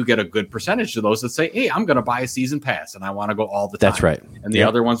 And then you get a good percentage of those that say, hey, I'm going to buy a season pass and I want to go all the time. That's right. And the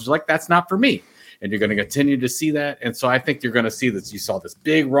other ones are like, that's not for me. And you're going to continue to see that. And so I think you're going to see that you saw this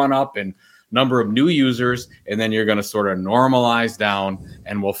big run up in number of new users, and then you're going to sort of normalize down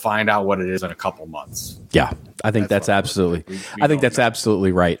and we'll find out what it is in a couple months. Yeah, I think that's absolutely,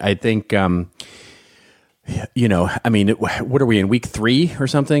 absolutely right. I think, I mean, what are we in week 3 or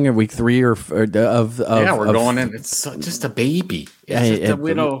something? Or week 3 of we're going in. It's just a baby. It's just a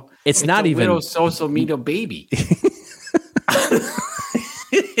widow. It's not even widow social media baby.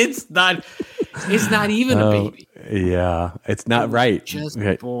 It's not even a baby. Yeah, it's not right. Just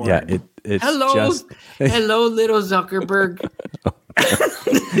born. Yeah, it's hello, little Zuckerberg.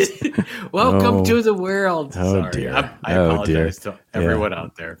 Welcome to the world. Oh, sorry. dear. I apologize to everyone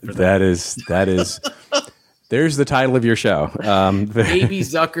out there for that. That is. There's the title of your show. Baby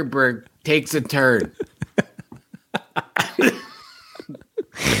Zuckerberg takes a turn.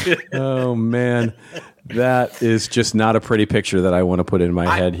 Oh man, that is just not a pretty picture that I want to put in my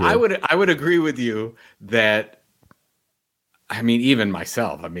head here. I would agree with you that. I mean, even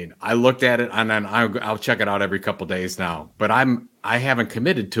myself. I mean, I looked at it and then I'll check it out every couple of days now. But I haven't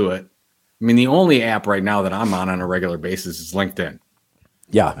committed to it. I mean, the only app right now that I'm on a regular basis is LinkedIn.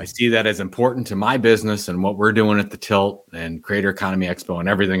 Yeah, I see that as important to my business and what we're doing at the Tilt and Creator Economy Expo and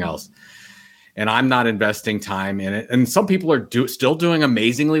everything else. And I'm not investing time in it. And some people are still doing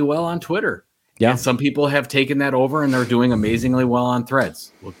amazingly well on Twitter. Yeah, and some people have taken that over and they're doing amazingly well on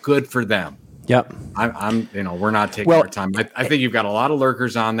Threads. Well, good for them. Yep. We're not taking our time. I think you've got a lot of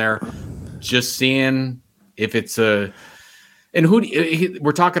lurkers on there, just seeing if it's we're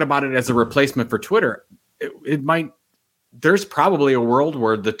talking about it as a replacement for Twitter. There's probably a world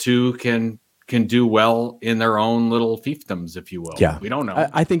where the two can do well in their own little fiefdoms, if you will. Yeah. We don't know.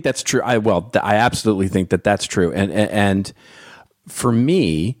 I think that's true. I absolutely think that that's true. And for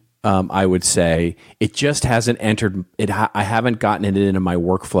me, I would say it just hasn't entered it. I haven't gotten it into my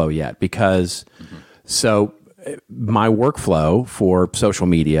workflow yet because so my workflow for social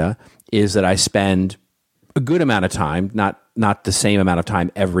media is that I spend a good amount of time, not the same amount of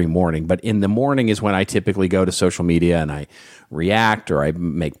time every morning, but in the morning is when I typically go to social media and I react or I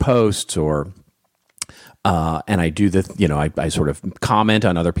make posts or and I do I sort of comment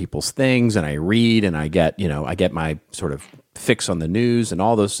on other people's things and I read and I get my sort of fix on the news and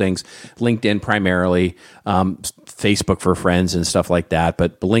all those things. LinkedIn primarily, Facebook for friends and stuff like that,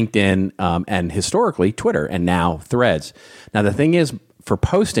 but LinkedIn and historically Twitter and now Threads. Now the thing is, for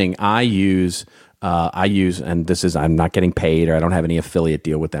posting, I use, and this is, I'm not getting paid or I don't have any affiliate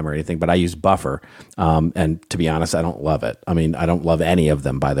deal with them or anything, but I use Buffer. And to be honest, I don't love it. I mean, I don't love any of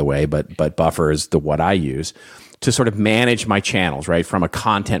them, by the way, but Buffer is what I use to sort of manage my channels, right, from a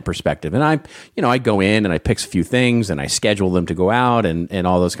content perspective. And I go in and I pick a few things and I schedule them to go out and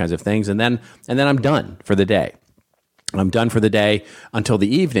all those kinds of things. And then I'm done for the day. I'm done for the day until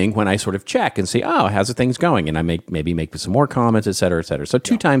the evening when I sort of check and see, how's the things going? And I maybe make some more comments, et cetera, et cetera. So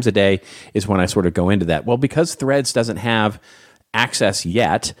 2 times a day is when I sort of go into that. Well, because Threads doesn't have access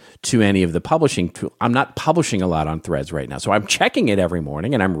yet to any of the publishing tool. I'm not publishing a lot on Threads right now. So I'm checking it every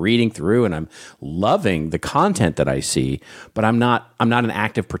morning and I'm reading through and I'm loving the content that I see, but I'm not an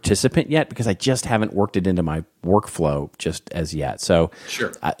active participant yet because I just haven't worked it into my workflow just as yet. So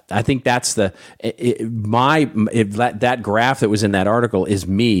sure. I think that's that graph that was in that article is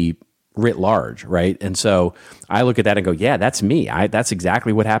me writ large, right? And so I look at that and go, yeah, that's me. That's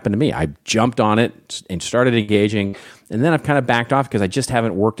exactly what happened to me. I jumped on it and started engaging, and then I've kind of backed off because I just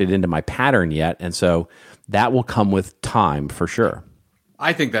haven't worked it into my pattern yet. And so that will come with time for sure.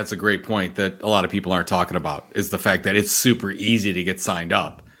 I think that's a great point that a lot of people aren't talking about, is the fact that it's super easy to get signed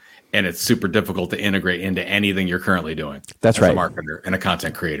up and it's super difficult to integrate into anything you're currently doing. That's right. As a marketer and a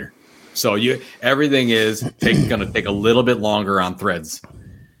content creator. So everything is going to take a little bit longer on Threads.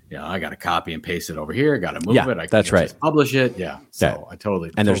 Yeah, I got to copy and paste it over here. I got to move it. I that's right. Just publish it. Yeah. So I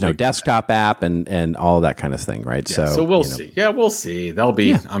totally. And there's no desktop app and all that kind of thing, right? Yeah, so we'll see. Yeah, we'll see. They'll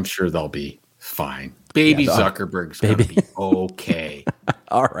be. Yeah. I'm sure they'll be fine. Baby Zuckerberg's going to be okay.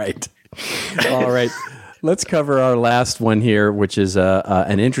 All right. All right. Let's cover our last one here, which is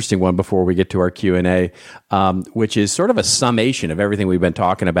an interesting one before we get to our Q&A, which is sort of a summation of everything we've been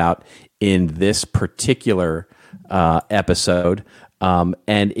talking about in this particular episode.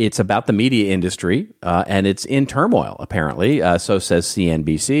 And it's about the media industry, and it's in turmoil, apparently. So says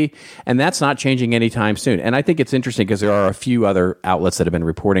CNBC. And that's not changing anytime soon. And I think it's interesting because there are a few other outlets that have been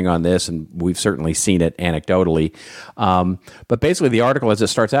reporting on this, and we've certainly seen it anecdotally. But basically, the article, as it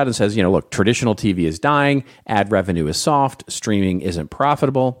starts out, and says, look, traditional TV is dying, ad revenue is soft, streaming isn't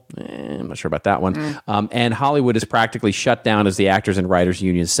profitable. I'm not sure about that one. And Hollywood is practically shut down as the actors and writers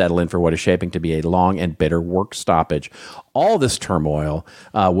unions settle in for what is shaping to be a long and bitter work stoppage. All this turmoil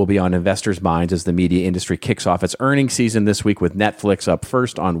will be on investors' minds as the media industry kicks off its earnings season this week, with Netflix up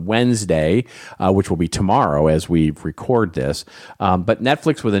first on Wednesday, which will be tomorrow as we record this. But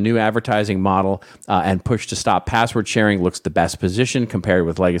Netflix, with a new advertising model and push to stop password sharing, looks the best positioned compared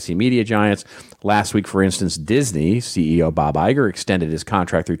with legacy media giants. Last week, for instance, Disney CEO Bob Iger extended his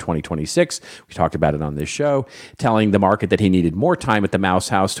contract through 2026. We talked about it on this show, telling the market that he needed more time at the Mouse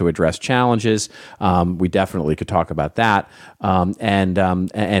House to address challenges. We definitely could talk about that. And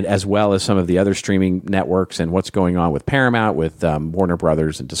as well as some of the other streaming networks and what's going on with Paramount, with Warner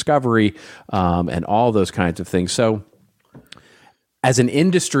Brothers and Discovery, and all those kinds of things. So as an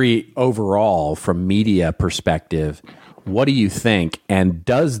industry overall, from media perspective, what do you think? And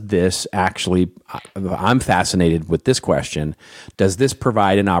does this actually, I'm fascinated with this question, does this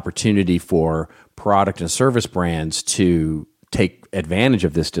provide an opportunity for product and service brands to take advantage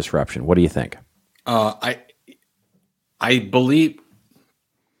of this disruption? What do you think? I believe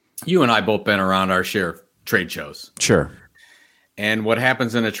you and I both been around our share of trade shows. Sure. And what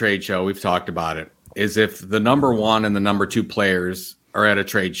happens in a trade show, we've talked about it, is if the number one and the number two players are at a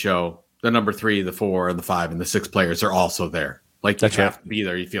trade show, the number 3, the 4, and the 5, and the 6 players are also there. Like, you have to be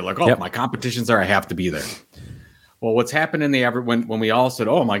there. You feel like, my competition's there, I have to be there. Well, what's happened in the when we all said,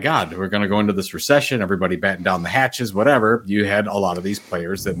 oh my God, we're going to go into this recession, everybody battened down the hatches, whatever, you had a lot of these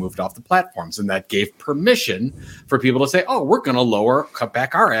players that moved off the platforms, and that gave permission for people to say, oh, we're going to cut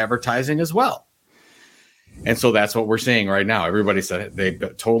back our advertising as well. And so that's what we're seeing right now. Everybody said they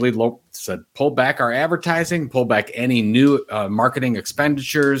totally said, pull back our advertising, pull back any new marketing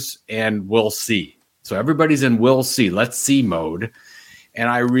expenditures, and we'll see. So everybody's in we'll see, let's see mode. And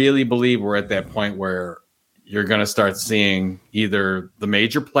I really believe we're at that point where you're going to start seeing either the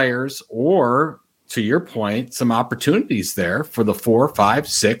major players or, to your point, some opportunities there for the 4, 5,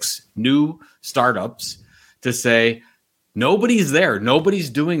 6 new startups to say, nobody's there. Nobody's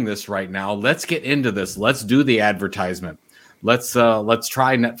doing this right now. Let's get into this. Let's do the advertisement. Let's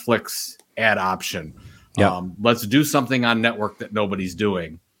try Netflix ad option. Yep. Let's do something on network that nobody's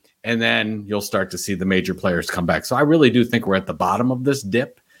doing. And then you'll start to see the major players come back. So I really do think we're at the bottom of this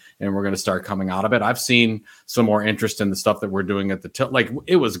dip, and we're going to start coming out of it. I've seen some more interest in the stuff that we're doing at the like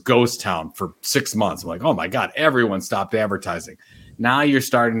it was ghost town for 6 months. I'm like, oh my God, everyone stopped advertising. Now you're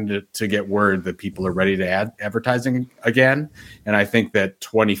starting to get word that people are ready to add advertising again. And I think that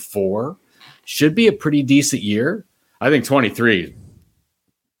 24 should be a pretty decent year. I think 23,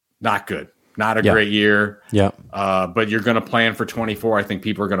 not good. Not a great year. Yeah. But you're going to plan for 24. I think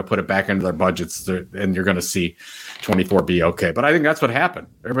people are going to put it back into their budgets, and you're going to see 24 be okay. But I think that's what happened.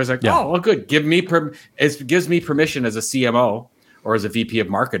 Everybody's like, oh, well, good. It gives me permission as a CMO or as a VP of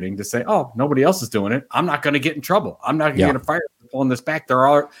marketing to say, oh, nobody else is doing it. I'm not going to get in trouble. I'm not going to get fired for pulling this back.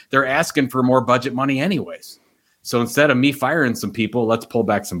 They're asking for more budget money anyways. So instead of me firing some people, let's pull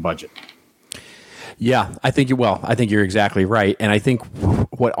back some budget. Yeah, I think you're exactly right. And I think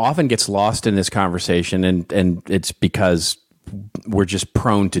what often gets lost in this conversation, and it's because we're just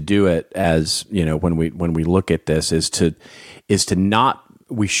prone to do it, as when we look at this, is to not,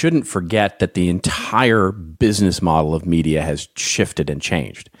 we shouldn't forget that the entire business model of media has shifted and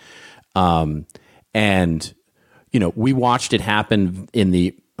changed. And we watched it happen in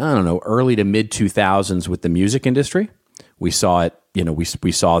the, early to mid 2000s with the music industry. We saw it,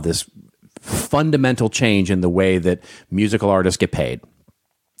 we saw this fundamental change in the way that musical artists get paid.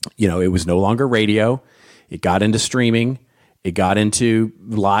 You know, it was no longer radio. It got into streaming. It got into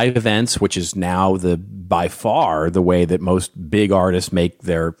live events, which is now by far the way that most big artists make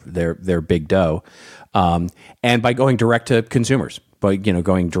their big dough, and by going direct to consumers, by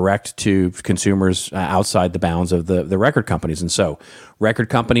going direct to consumers outside the bounds of the record companies. And so record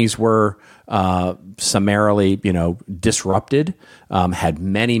companies were summarily disrupted, had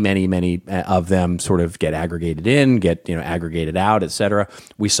many of them sort of get aggregated in, get aggregated out, et cetera.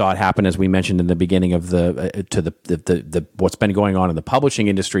 We saw it happen, as we mentioned in the beginning of the what's been going on in the publishing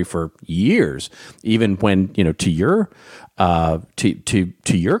industry for years, even when to your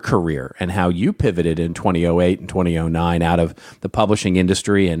career and how you pivoted in 2008 and 2009 out of the publishing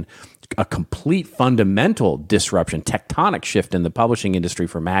industry, and a complete fundamental disruption, tectonic shift in the publishing industry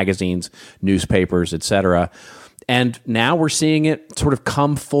for magazines, newspapers, et cetera. And now we're seeing it sort of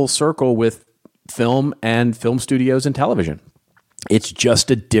come full circle with film and film studios and television. It's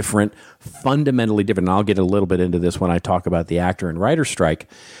just a fundamentally different, and I'll get a little bit into this when I talk about the actor and writer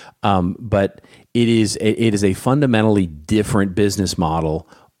strike, but it is a fundamentally different business model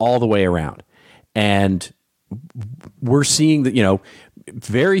all the way around. And we're seeing that,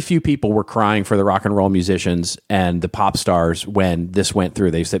 very few people were crying for the rock and roll musicians and the pop stars when this went through.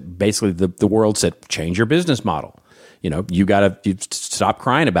 They said, basically, the world said, change your business model. You got to stop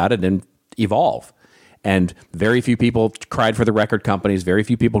crying about it and evolve. And very few people cried for the record companies. Very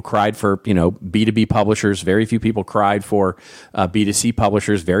few people cried for, B2B publishers. Very few people cried for B2C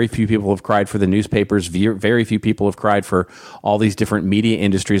publishers. Very few people have cried for the newspapers. Very few people have cried for all these different media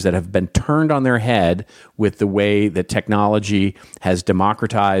industries that have been turned on their head with the way that technology has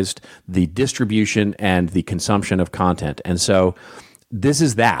democratized the distribution and the consumption of content. And so this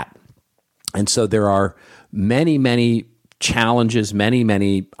is that. And so there are many challenges,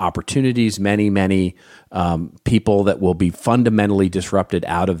 many opportunities, many people that will be fundamentally disrupted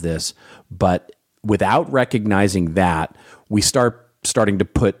out of this. But without recognizing that, we starting to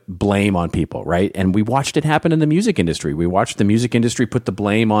put blame on people, right? And we watched it happen in the music industry. We watched the music industry put the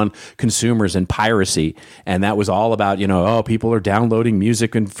blame on consumers and piracy, and that was all about, people are downloading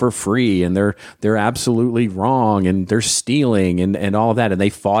music for free, and they're absolutely wrong, and they're stealing, and all of that, and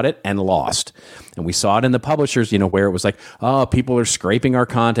they fought it and lost. And we saw it in the publishers, where it was like, people are scraping our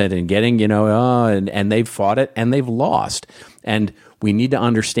content and getting, and they've fought it and they've lost. And we need to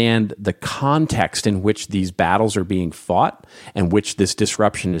understand the context in which these battles are being fought and which this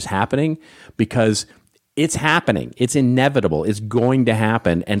disruption is happening, because it's happening. It's inevitable. It's going to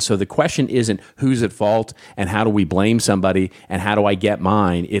happen. And so the question isn't who's at fault and how do we blame somebody and how do I get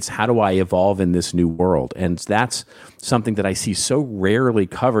mine? It's how do I evolve in this new world? And that's something that I see so rarely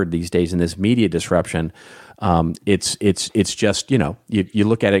covered these days in this media disruption. It's just, you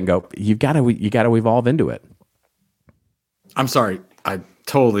look at it and go, you got to evolve into it. I'm sorry. I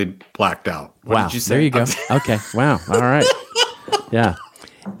totally blacked out. What did you say? There you go. Okay. Wow. All right. Yeah.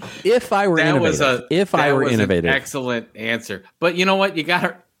 If I were innovative. An excellent answer. But you know what?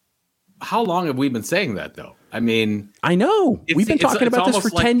 How long have we been saying that, though? I mean, I know. We've been talking about this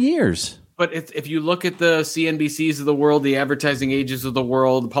for 10 years. But if you look at the CNBCs of the world, the Advertising Ages of the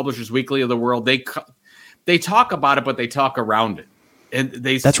world, the Publishers Weekly of the world, they talk about it, but they talk around it. And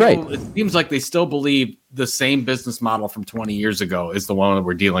right. It seems like they still believe the same business model from 20 years ago is the one that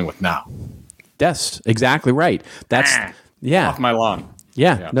we're dealing with now. That's exactly right. Off my lawn.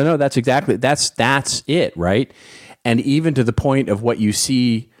 Yeah. No, that's it, right? And even to the point of what you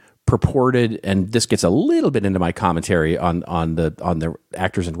see purported, and this gets a little bit into my commentary on the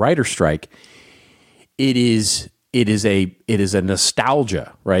actors and writers strike. It is a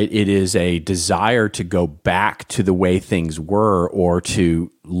nostalgia, right? It is a desire to go back to the way things were, or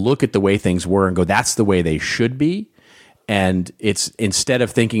to look at the way things were and go, that's the way they should be. And it's instead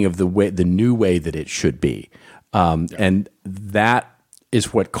of thinking of the new way that it should be. And that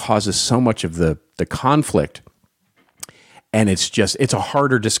is what causes so much of the conflict. And it's a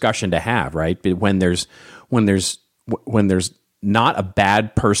harder discussion to have, right? When there's not a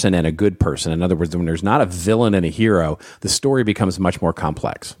bad person and a good person. In other words, when there's not a villain and a hero, the story becomes much more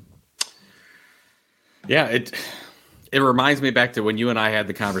complex. Yeah, it reminds me back to when you and I had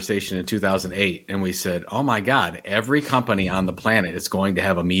the conversation in 2008, and we said, "Oh my God, every company on the planet is going to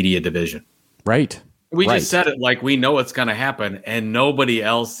have a media division." Right. We just said it like we know it's going to happen, and nobody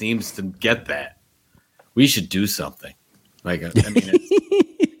else seems to get that. We should do something. Like, I mean,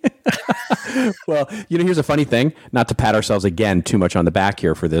 well, here's a funny thing, not to pat ourselves again too much on the back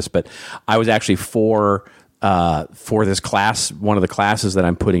here for this, but I was actually for for this class, one of the classes that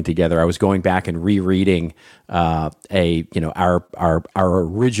I'm putting together, I was going back and rereading our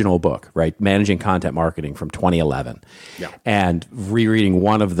original book, right, Managing Content Marketing from 2011, and rereading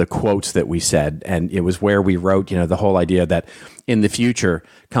one of the quotes that we said, and it was where we wrote, the whole idea that in the future,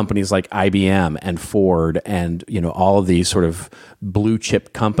 companies like IBM and Ford and all of these sort of blue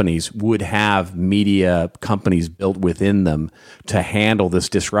chip companies would have media companies built within them to handle this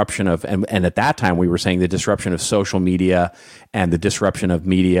disruption of, and at that time we were saying the disruption of social media and the disruption of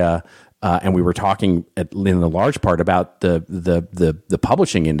media, and we were talking in a large part about the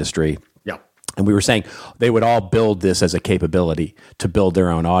publishing industry. And we were saying they would all build this as a capability to build their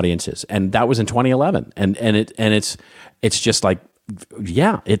own audiences, and that was in 2011. And it's just like,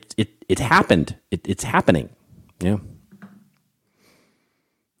 it happened. It's happening. Yeah.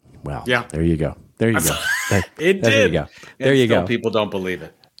 Well, there you go. There you go. It did. There you go. There you go. People don't believe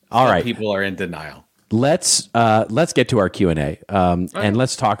it. All right. People are in denial. Let's get to our Q&A, and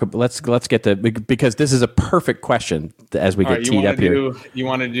let's talk. Let's get to, because this is a perfect question as we get teed up here. You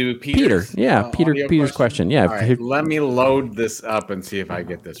want to do Peter? Yeah, Peter's question. Yeah. All right, let me load this up and see if I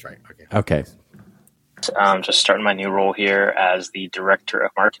get this right. Okay. Just starting my new role here as the director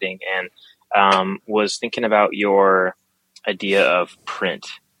of marketing, and was thinking about your idea of print,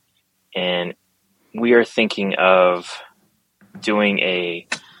 and we are thinking of doing a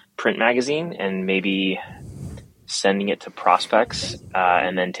print magazine and maybe sending it to prospects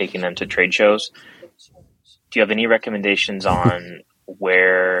and then taking them to trade shows. Do you have any recommendations on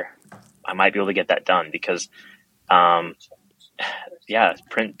where I might be able to get that done? Because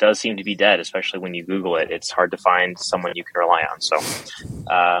print does seem to be dead, especially when you Google it. It's hard to find someone you can rely on. So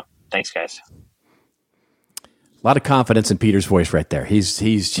thanks, guys. A lot of confidence in Peter's voice right there.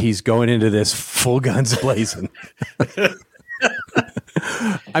 He's going into this full guns blazing.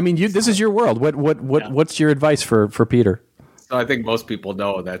 I mean, this is your world. What's your advice for Peter? So I think most people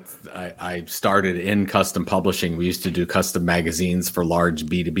know that I started in custom publishing. We used to do custom magazines for large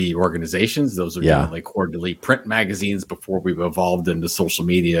B2B organizations. Those are like quarterly print magazines before we've evolved into social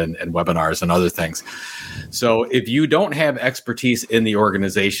media and webinars and other things. So if you don't have expertise in the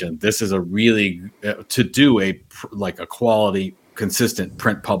organization, this is a really to do a quality, consistent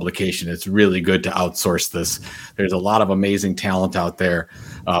print publication. It's really good to outsource this. There's a lot of amazing talent out there.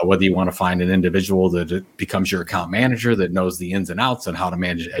 Whether you want to find an individual that becomes your account manager that knows the ins and outs and how to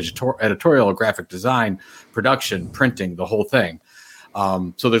manage editorial, graphic design, production, printing, the whole thing.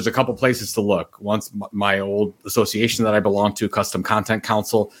 So there's a couple places to look. Once my old association that I belong to, Custom Content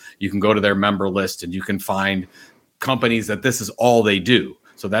Council, you can go to their member list and you can find companies that this is all they do.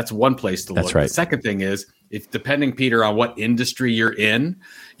 So that's one place to look. That's right. The second thing is, if depending, Peter, on what industry you're in,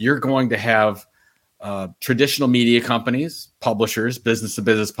 you're going to have traditional media companies, publishers,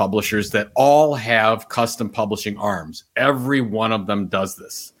 business-to-business publishers that all have custom publishing arms. Every one of them does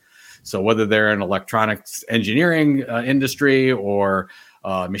this. So whether they're in electronics engineering industry or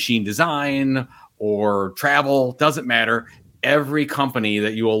machine design or travel, doesn't matter. Every company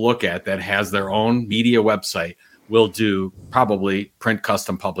that you will look at that has their own media website will do probably print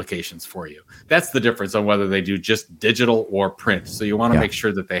custom publications for you. That's the difference on whether they do just digital or print. So you want to make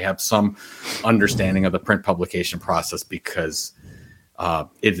sure that they have some understanding of the print publication process, because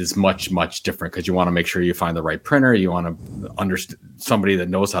it is much, much different, because you want to make sure you find the right printer. You want to understand somebody that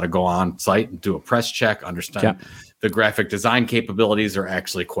knows how to go on site and do a press check, understand the graphic design capabilities are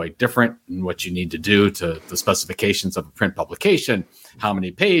actually quite different in what you need to do to the specifications of a print publication, how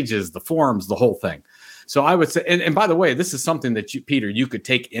many pages, the forms, the whole thing. So I would say, and by the way, this is something that Peter, you could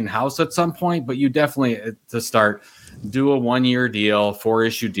take in-house at some point, but you definitely, to start, do a 1-year deal,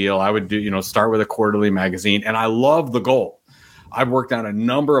 4-issue deal. I would do, start with a quarterly magazine. And I love the goal. I've worked on a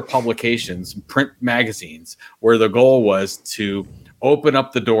number of publications, print magazines, where the goal was to open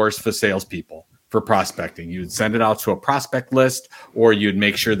up the doors for salespeople for prospecting. You'd send it out to a prospect list, or you'd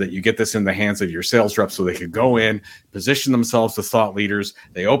make sure that you get this in the hands of your sales reps so they could go in, position themselves as thought leaders.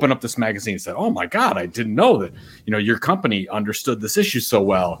 They open up this magazine and said, "Oh my God, I didn't know that, your company understood this issue so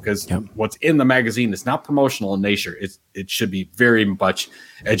well," because what's in the magazine is not promotional in nature. It should be very much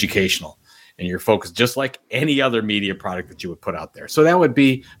educational. And you're focused just like any other media product that you would put out there. So that would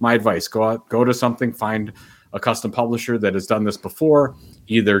be my advice. Go to something, find a custom publisher that has done this before,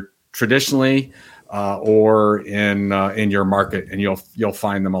 either traditionally or in your market, and you'll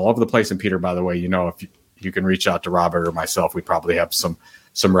find them all over the place. And Peter, by the way, if you can reach out to Robert or myself, we probably have some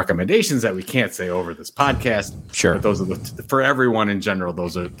recommendations that we can't say over this podcast. Sure, but those are for everyone in general.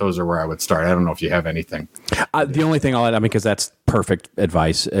 Those are where I would start. I don't know if you have anything. The only thing I'll add, because that's perfect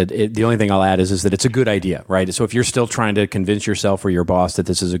advice. The only thing I'll add is that it's a good idea, right? So if you're still trying to convince yourself or your boss that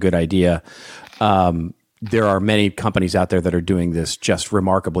this is a good idea, there are many companies out there that are doing this just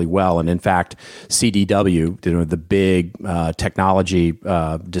remarkably well. And in fact, CDW, the big technology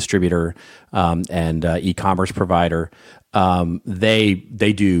distributor and e-commerce provider,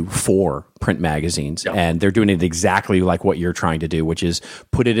 they do 4 print magazines, and they're doing it exactly like what you're trying to do, which is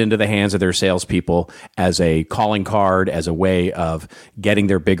put it into the hands of their salespeople as a calling card, as a way of getting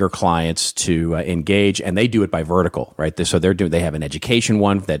their bigger clients to engage. And they do it by vertical, right? So they have an education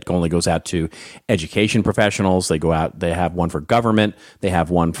one that only goes out to education professionals. They have one for government. They have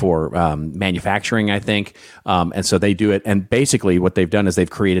one for manufacturing, I think. And so they do it. And basically what they've done is they've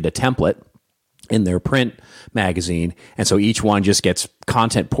created a template in their print magazine. And so each one just gets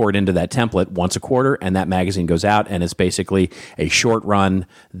content poured into that template once a quarter, and that magazine goes out, and it's basically a short run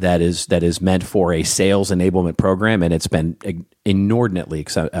that is meant for a sales enablement program, and it's been inordinately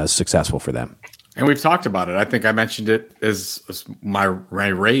successful for them. And we've talked about it. I think I mentioned it as my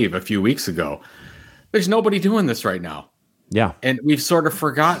rave a few weeks ago. There's nobody doing this right now. Yeah. And we've sort of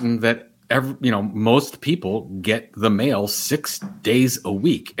forgotten that most people get the mail 6 days a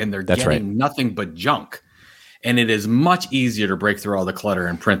week, and they're getting nothing but junk. And it is much easier to break through all the clutter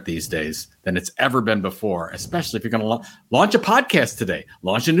in print these days than it's ever been before, especially if you're going to launch a podcast today,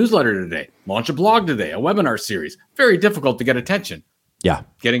 launch a newsletter today, launch a blog today, a webinar series. Very difficult to get attention. Yeah.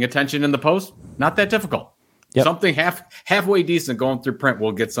 Getting attention in the post, not that difficult. Yep. Something halfway decent going through print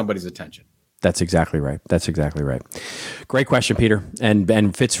will get somebody's attention. That's exactly right. Great question, Peter,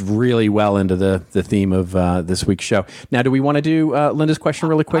 and fits really well into the theme of this week's show. Now, do we want to do Linda's question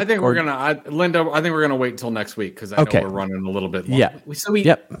really quick? I think we're gonna wait until next week because I know we're running a little bit long. Yeah.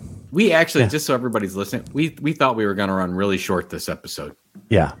 We actually, just so everybody's listening, we thought we were going to run really short this episode.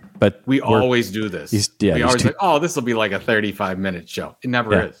 Yeah, but we always do this. We always like, this will be like a 35-minute show. It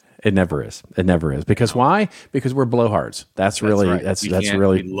never is. It never is. Because why? Because we're blowhards. That's really.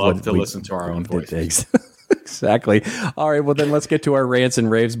 We love to listen to our own voices. Exactly. All right. Well, then let's get to our rants and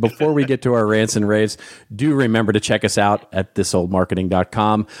raves. Before we get to our rants and raves, do remember to check us out at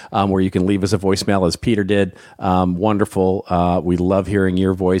thisoldmarketing.com, where you can leave us a voicemail, as Peter did. Wonderful. We love hearing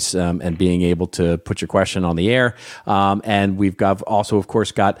your voice and being able to put your question on the air. And we've also, of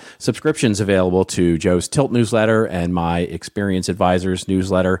course, got subscriptions available to Joe's Tilt newsletter and my Experience Advisors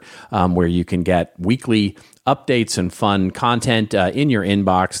newsletter, where you can get weekly updates and fun content in your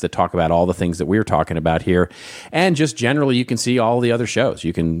inbox that talk about all the things that we're talking about here. And just generally, you can see all the other shows.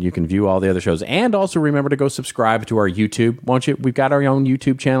 You can view all the other shows. And also remember to go subscribe to our YouTube, won't you? We've got our own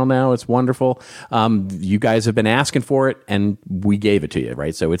YouTube channel now. It's wonderful. You guys have been asking for it, and we gave it to you,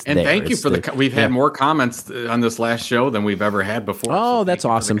 right? So it's there. And thank you for we've had more comments on this last show than we've ever had before. Oh, so that's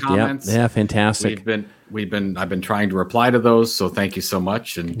awesome. Yeah, fantastic. I've been trying to reply to those, so thank you so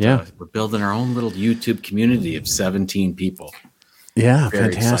much. And we're building our own little YouTube community of 17 people. Yeah,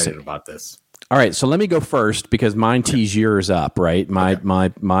 very fantastic. Excited about this. All right, so let me go first because mine tees yours up, right? My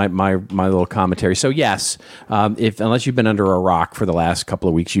little commentary. So yes, unless you've been under a rock for the last couple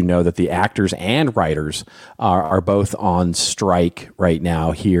of weeks, you know that the actors and writers are both on strike right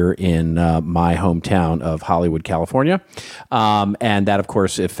now here in my hometown of Hollywood, California, and that of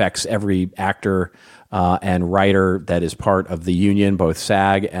course affects every actor and writer that is part of the union, both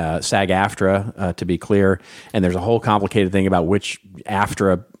SAG-AFTRA, to be clear. And there's a whole complicated thing about which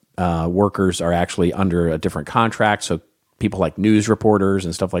AFTRA workers are actually under a different contract. So people like news reporters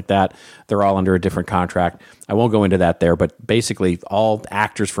and stuff like that, they're all under a different contract. I won't go into that there, but basically all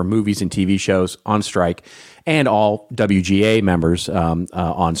actors for movies and TV shows on strike, and all WGA members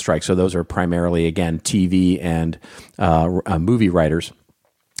on strike. So those are primarily, again, TV and movie writers.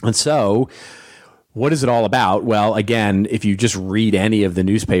 And so what is it all about? Well, again, if you just read any of the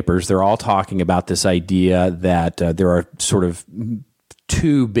newspapers, they're all talking about this idea that there are sort of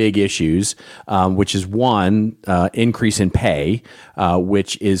two big issues, which is one, increase in pay,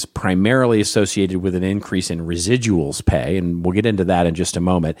 which is primarily associated with an increase in residuals pay. And we'll get into that in just a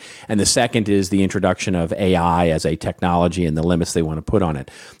moment. And the second is the introduction of AI as a technology and the limits they want to put on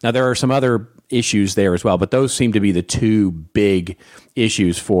it. Now, there are some other issues there as well, but those seem to be the two big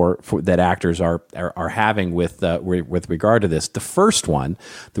issues for that actors are having with regard to this. The first one,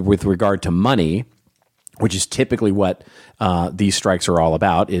 with regard to money, which is typically what these strikes are all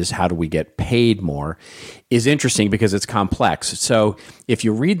about, is how do we get paid more, is interesting because it's complex. So if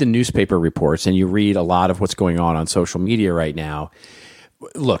you read the newspaper reports and you read a lot of what's going on social media right now,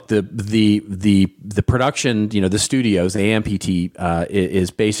 look, the production, the studios, the AMPT is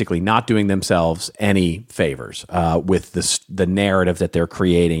basically not doing themselves any favors with the narrative that they're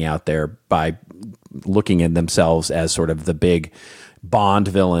creating out there by looking at themselves as sort of the big Bond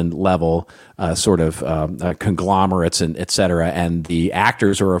villain level conglomerates and et cetera. And the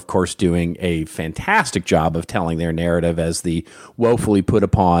actors are, of course, doing a fantastic job of telling their narrative as the woefully put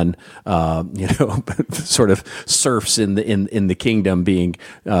upon, sort of serfs in the kingdom being,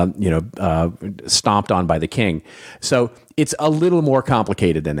 stomped on by the king. So it's a little more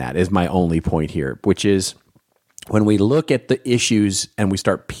complicated than that, is my only point here, which is when we look at the issues and we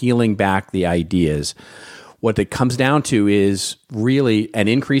start peeling back the ideas, what it comes down to is really an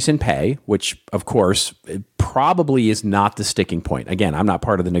increase in pay, which, of course, probably is not the sticking point. Again, I'm not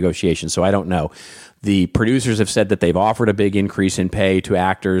part of the negotiation, so I don't know. The producers have said that they've offered a big increase in pay to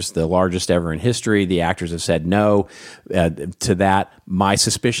actors, the largest ever in history. The actors have said no to that. My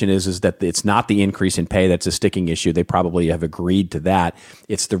suspicion is that it's not the increase in pay that's a sticking issue. They probably have agreed to that.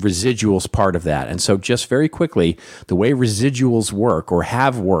 It's the residuals part of that. And so just very quickly, the way residuals work or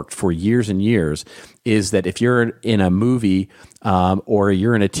have worked for years and years is that if you're in a movie or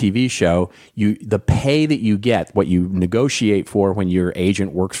you're in a TV show, the pay that you get, what you negotiate for when your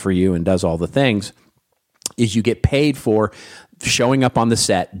agent works for you and does all the things, is you get paid for showing up on the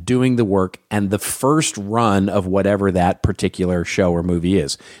set, doing the work, and the first run of whatever that particular show or movie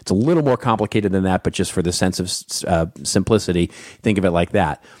is. It's a little more complicated than that, but just for the sense of simplicity, think of it like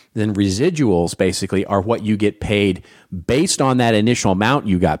that. Then residuals basically are what you get paid based on that initial amount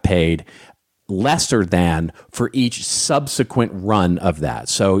you got paid, lesser than for each subsequent run of that.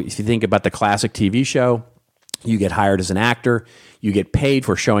 So if you think about the classic TV show, you get hired as an actor, you get paid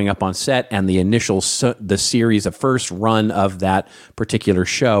for showing up on set and the initial, the series, the first run of that particular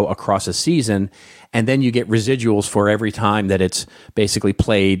show across a season, and then you get residuals for every time that it's basically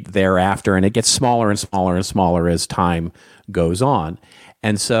played thereafter, and it gets smaller and smaller and smaller as time goes on.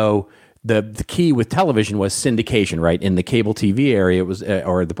 And so the key with television was syndication, right? In the cable TV area, it was,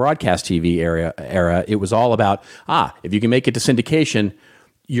 or the broadcast TV era, it was all about, if you can make it to syndication,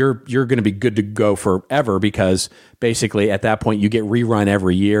 you're going to be good to go forever, because basically at that point you get rerun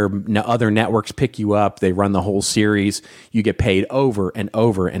every year. Other networks pick you up, they run the whole series, you get paid over and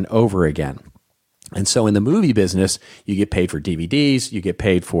over and over again. And so in the movie business, you get paid for DVDs, you get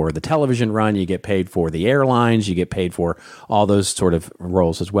paid for the television run, you get paid for the airlines, you get paid for all those sort of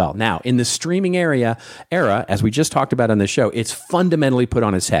roles as well. Now, in the streaming era, as we just talked about on the show, it's fundamentally put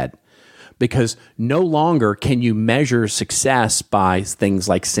on its head, because no longer can you measure success by things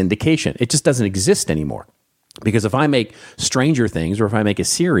like syndication. It just doesn't exist anymore. Because if I make Stranger Things, or if I make a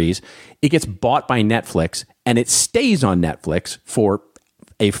series, it gets bought by Netflix and it stays on Netflix for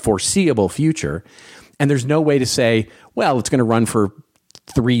a foreseeable future. And there's no way to say, well, it's going to run for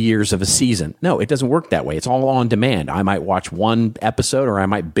 3 years of a season. No, it doesn't work that way. It's all on demand. I might watch one episode, or I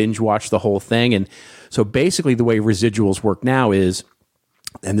might binge watch the whole thing. And so basically the way residuals work now is,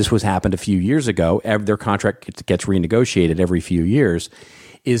 and this was happened a few years ago, their contract gets renegotiated every few years,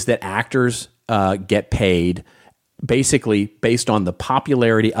 is that actors get paid basically based on the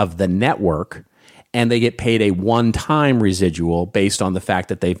popularity of the network, and they get paid a one-time residual based on the fact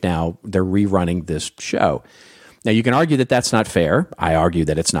that they're rerunning this show. Now, you can argue that that's not fair. I argue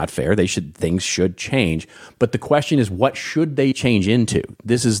that it's not fair. Things should change. But the question is, what should they change into?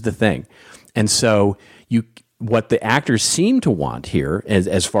 This is the thing. And so what the actors seem to want here,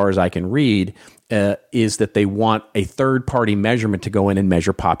 as far as I can read, is that they want a third-party measurement to go in and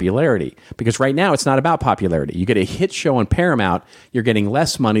measure popularity. Because right now, it's not about popularity. You get a hit show on Paramount, you're getting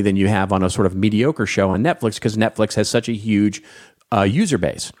less money than you have on a sort of mediocre show on Netflix, because Netflix has such a huge user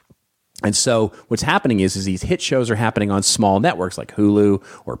base. And so what's happening is these hit shows are happening on small networks like Hulu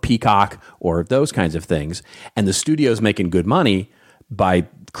or Peacock or those kinds of things. And the studio's making good money by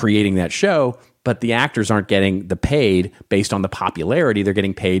creating that show, but the actors aren't getting the paid based on the popularity. They're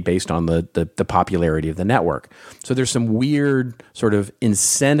getting paid based on the popularity of the network. So there's some weird sort of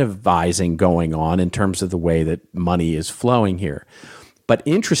incentivizing going on in terms of the way that money is flowing here. But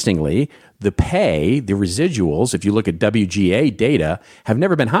interestingly, the pay, the residuals, if you look at WGA data, have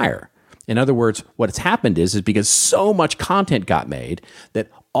never been higher. In other words, what's happened is because so much content got made that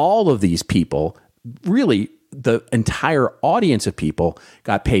all of these people, really the entire audience of people,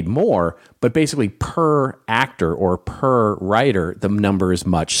 got paid more, but basically per actor or per writer, the number is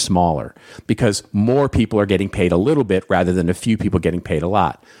much smaller because more people are getting paid a little bit rather than a few people getting paid a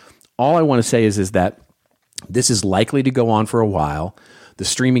lot. All I want to say is that this is likely to go on for a while. The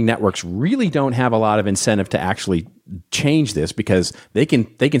streaming networks really don't have a lot of incentive to actually change this because they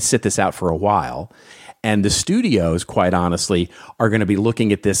can sit this out for a while. And the studios, quite honestly, are going to be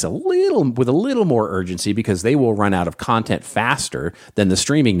looking at this with a little more urgency because they will run out of content faster than the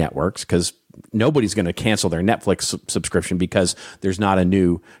streaming networks because nobody's going to cancel their Netflix subscription because there's not a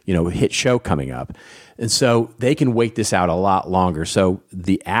new, hit show coming up. And so they can wait this out a lot longer. So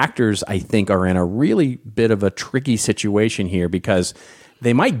the actors, I think, are in a really bit of a tricky situation here because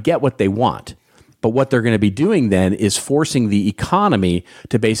they might get what they want. But what they're going to be doing then is forcing the economy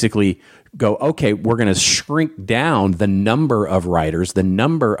to basically go, okay, we're going to shrink down the number of writers, the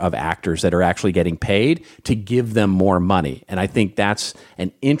number of actors that are actually getting paid to give them more money. And I think that's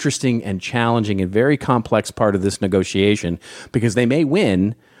an interesting and challenging and very complex part of this negotiation because they may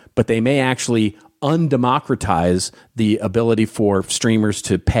win, but they may actually undemocratize the ability for streamers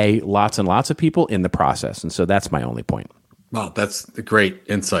to pay lots and lots of people in the process. And so that's my only point. Well, that's a great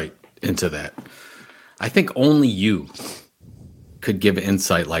insight into that. I think only you could give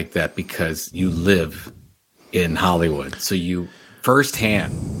insight like that because you live in Hollywood. So you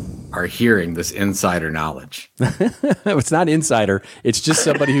firsthand are hearing this insider knowledge. It's not insider. It's just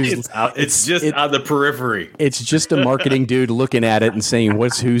somebody who's it's just on the periphery. It's just a marketing dude looking at it and saying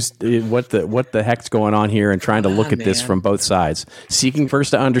what the heck's going on here and trying to look at this from both sides, seeking first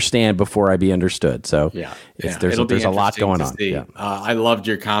to understand before I be understood. So there's a lot going on. Yeah. I loved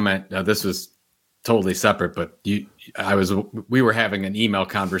your comment. This was totally separate, but we were having an email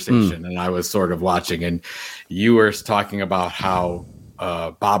conversation and I was sort of watching, and you were talking about how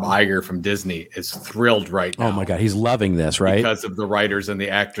Bob Iger from Disney is thrilled right now. Oh my God, he's loving this, right? Because of the writers and the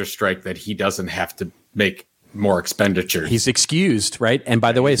actors strike, that he doesn't have to make more expenditures. He's excused, right? And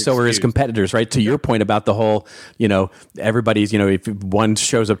by the way, so are his competitors, right? To your point about the whole, everybody's, if one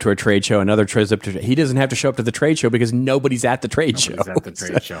shows up to a trade show, another shows up to, he doesn't have to show up to the trade show because nobody's at the trade show. At the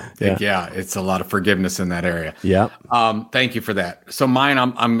trade show. Yeah, it's a lot of forgiveness in that area. Yeah. Thank you for that. So mine,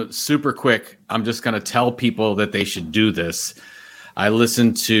 I'm super quick. I'm just going to tell people that they should do this. I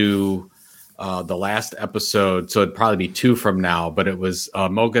listened to the last episode, so it'd probably be 2 from now, but it was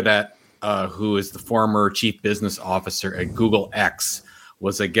Mo Gadet, who is the former chief business officer at Google X,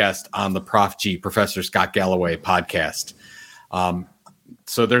 was a guest on the Professor Scott Galloway podcast.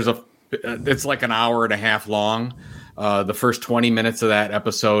 So it's like an hour and a half long. The first 20 minutes of that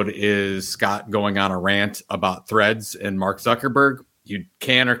episode is Scott going on a rant about Threads and Mark Zuckerberg. You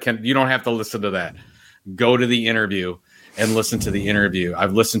don't have to listen to that. Go to the interview and listen to the interview.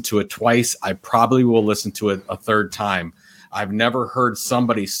 I've listened to it twice. I probably will listen to it a third time. I've never heard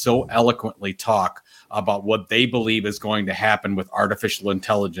somebody so eloquently talk about what they believe is going to happen with artificial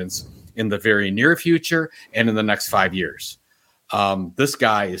intelligence in the very near future and in the next 5 years. This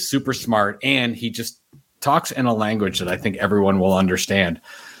guy is super smart, and he just talks in a language that I think everyone will understand.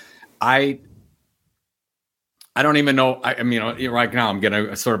 I don't even know. I mean, right now I'm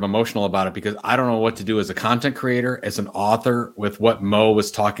getting sort of emotional about it because I don't know what to do as a content creator, as an author, with what Mo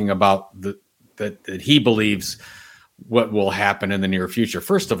was talking about that he believes what will happen in the near future.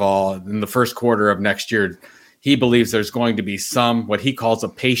 First of all, in the first quarter of next year, he believes there's going to be what he calls a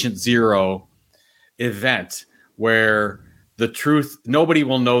patient zero event where nobody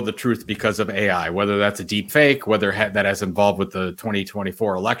will know the truth because of AI, whether that's a deep fake, whether that has involved with the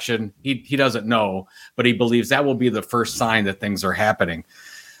 2024 election. He doesn't know, but he believes that will be the first sign that things are happening.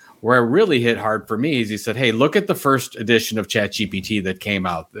 Where it really hit hard for me is he said, hey, look at the first edition of ChatGPT that came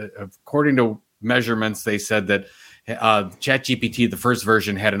out. According to measurements, they said that ChatGPT, the first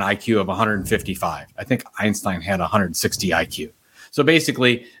version, had an IQ of 155. I think Einstein had 160 IQ. So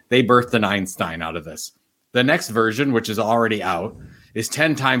basically, they birthed an Einstein out of this. The next version, which is already out, is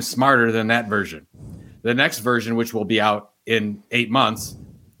 10 times smarter than that version. The next version, which will be out in 8 months,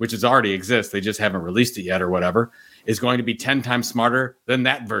 which is already exists, they just haven't released it yet or whatever, is going to be 10 times smarter than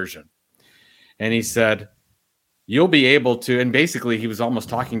that version. And he said, you'll be able to, and basically he was almost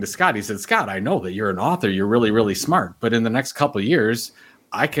talking to Scott. He said, Scott, I know that you're an author. You're really, really smart. But in the next couple of years,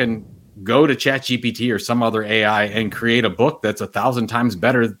 I can go to ChatGPT or some other AI and create a book that's 1,000 times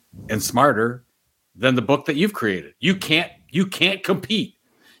better and smarter than the book that you've created. You can't compete.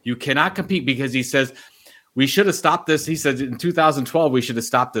 You cannot compete because he says, we should have stopped this. He said in 2012, we should have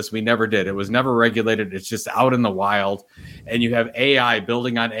stopped this. We never did. It was never regulated. It's just out in the wild. And you have AI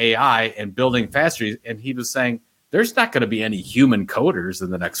building on AI and building faster. And he was saying, there's not going to be any human coders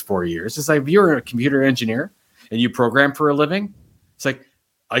in the next 4 years. It's like if you're a computer engineer and you program for a living, it's like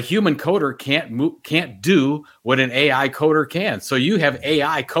a human coder can't do what an AI coder can. So you have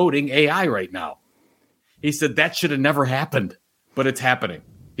AI coding AI right now. He said that should have never happened, but it's happening.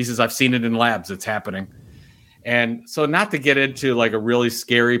 He says, I've seen it in labs. It's happening. And so not to get into like a really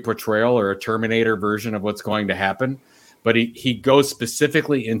scary portrayal or a Terminator version of what's going to happen, but he goes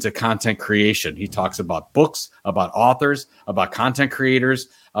specifically into content creation. He talks about books, about authors, about content creators,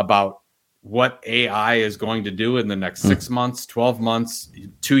 about what AI is going to do in the next 6 months, 12 months,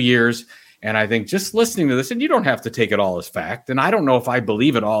 2 years. And I think just listening to this, and you don't have to take it all as fact, and I don't know if I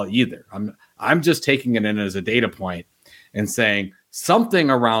believe it all either. I'm just taking it in as a data point and saying something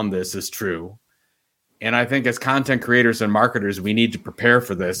around this is true. And I think as content creators and marketers, we need to prepare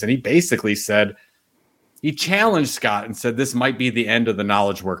for this. And he basically said, he challenged Scott and said, this might be the end of the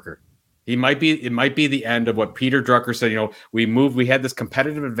knowledge worker. It might be the end of what Peter Drucker said. We had this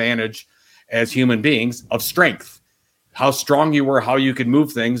competitive advantage as human beings of strength. How strong you were, how you could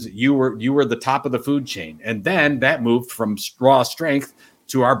move things. You were the top of the food chain. And then that moved from raw strength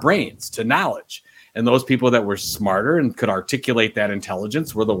to our brains, to knowledge. And those people that were smarter and could articulate that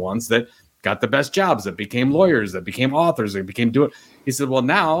intelligence were the ones that got the best jobs, that became lawyers, that became authors, that became doing. He said, well,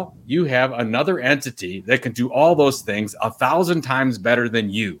 now you have another entity that can do all those things 1,000 times better than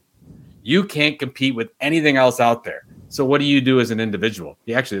you. You can't compete with anything else out there. So what do you do as an individual?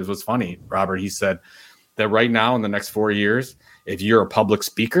 This was funny, Robert. He said that right now in the next 4 years, if you're a public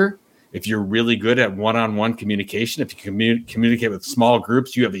speaker, if you're really good at one-on-one communication, if you communicate with small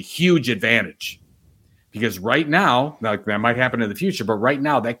groups, you have a huge advantage. Because right now, like that might happen in the future, but right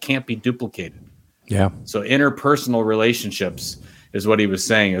now that can't be duplicated. Yeah. So interpersonal relationships is what he was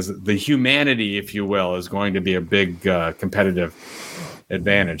saying, is the humanity, if you will, is going to be a big competitive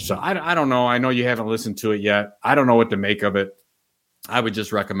advantage. So I don't know. I know you haven't listened to it yet. I don't know what to make of it. I would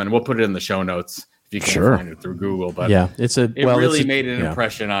just recommend, we'll put it in the show notes if you can't find it through Google. But yeah, it really made an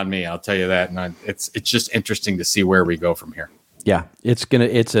impression on me. I'll tell you that. And it's just interesting to see where we go from here. Yeah,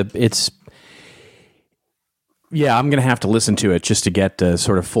 I'm going to have to listen to it just to get the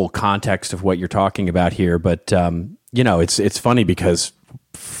sort of full context of what you're talking about here. But, it's funny because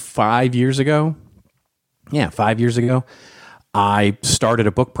 5 years ago, I started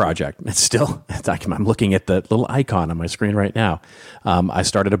a book project. I'm looking at the little icon on my screen right now. I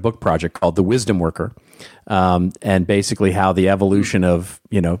started a book project called The Wisdom Worker. And basically how the evolution of,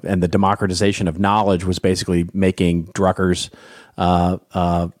 and the democratization of knowledge was basically making Drucker's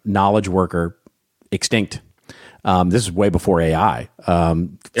knowledge worker extinct. This is way before AI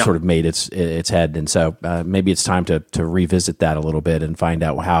sort of made its head, and so maybe it's time to revisit that a little bit and find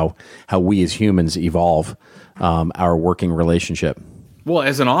out how we as humans evolve our working relationship. Well,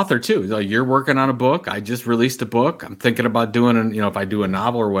 as an author too, you're working on a book. I just released a book. I'm thinking about doing, if I do a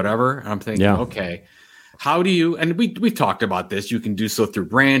novel or whatever, I'm thinking, okay, how do you? And we've talked about this. You can do so through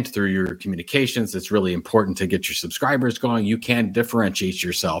brand, through your communications. It's really important to get your subscribers going. You can differentiate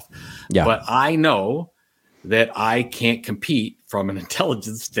yourself. Yeah. But I know that I can't compete from an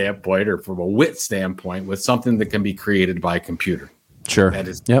intelligence standpoint or from a wit standpoint with something that can be created by a computer. Sure. That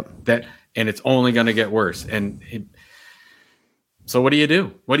is and it's only going to get worse. So what do you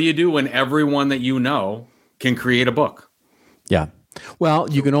do? What do you do when everyone that you know can create a book? Yeah. Well,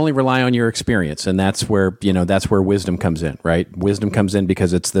 you can only rely on your experience, and that's where wisdom comes in, right? Wisdom comes in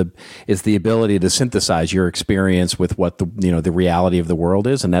because it's the ability to synthesize your experience with what the reality of the world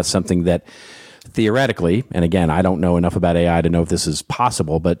is, and that's something that theoretically, and again, I don't know enough about AI to know if this is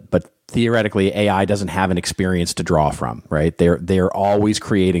possible, but theoretically, AI doesn't have an experience to draw from, right? They're always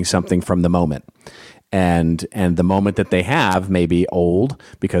creating something from the moment. And the moment that they have may be old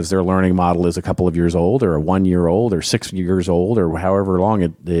because their learning model is a couple of years old or 1 year old or 6 years old or however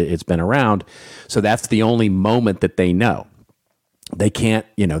long it's been around. So that's the only moment that they know. They can't,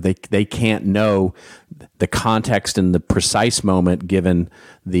 they can't know the context and the precise moment given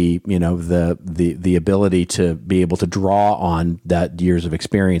the ability to be able to draw on that years of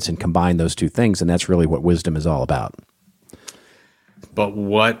experience and combine those two things. And that's really what wisdom is all about. But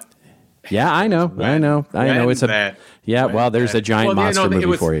what? Yeah, I know. It's there's a giant monster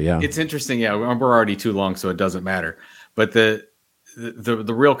movie for you. Yeah. It's interesting. Yeah. We're already too long, so it doesn't matter. But the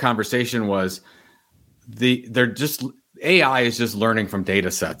real conversation was AI is just learning from data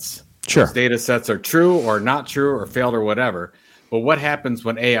sets. Sure. Those data sets are true or not true or failed or whatever. But what happens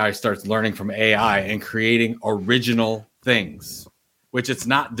when AI starts learning from AI and creating original things, which it's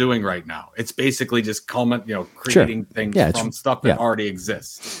not doing right now? It's basically just creating things from stuff that already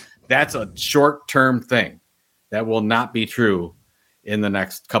exists. That's a short-term thing that will not be true in the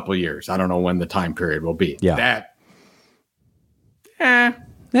next couple of years. I don't know when the time period will be. Yeah.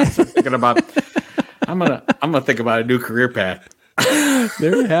 Thinking about I'm gonna think about a new career path.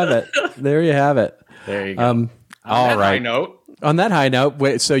 There you have it. There you go. All right. On that high note,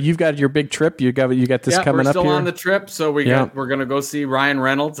 wait, so you've got your big trip. You got this coming up here. We're still on the trip, so we're gonna go see Ryan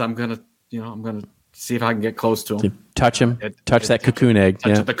Reynolds. I'm gonna see if I can get close to him. Touch him. Touch that cocoon egg.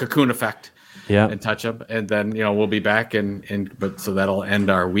 Touch the cocoon effect. Yeah. And touch him, and then we'll be back so that'll end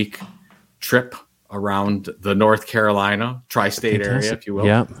our week trip around the North Carolina tri-state area, if you will.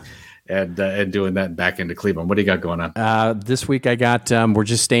 Yeah. and doing that back into Cleveland. What do you got going on? This week I got, we're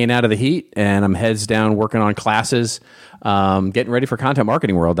just staying out of the heat, and I'm heads down working on classes, getting ready for Content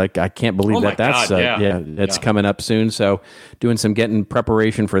Marketing World. I can't believe that's coming up soon. So doing some getting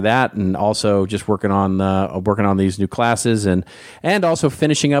preparation for that, and also just working on these new classes, and also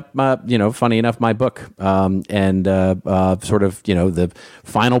finishing up, funny enough, my book, and sort of, the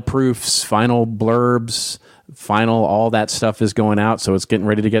final proofs, final blurbs, all that stuff is going out, so it's getting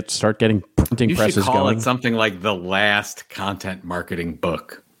ready to start getting printing presses going. You should call it something like the last content marketing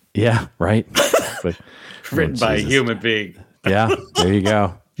book. Yeah, right. Written by a human being. Yeah, there you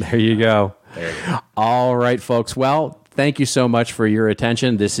go. All right, folks. Well, thank you so much for your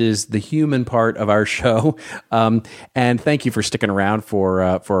attention. This is the human part of our show, and thank you for sticking around for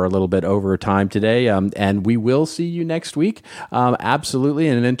a little bit over time today. And we will see you next week, absolutely.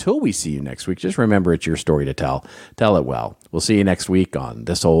 And until we see you next week, just remember it's your story to tell. Tell it well. We'll see you next week on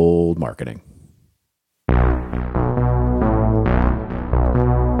This Old Marketing.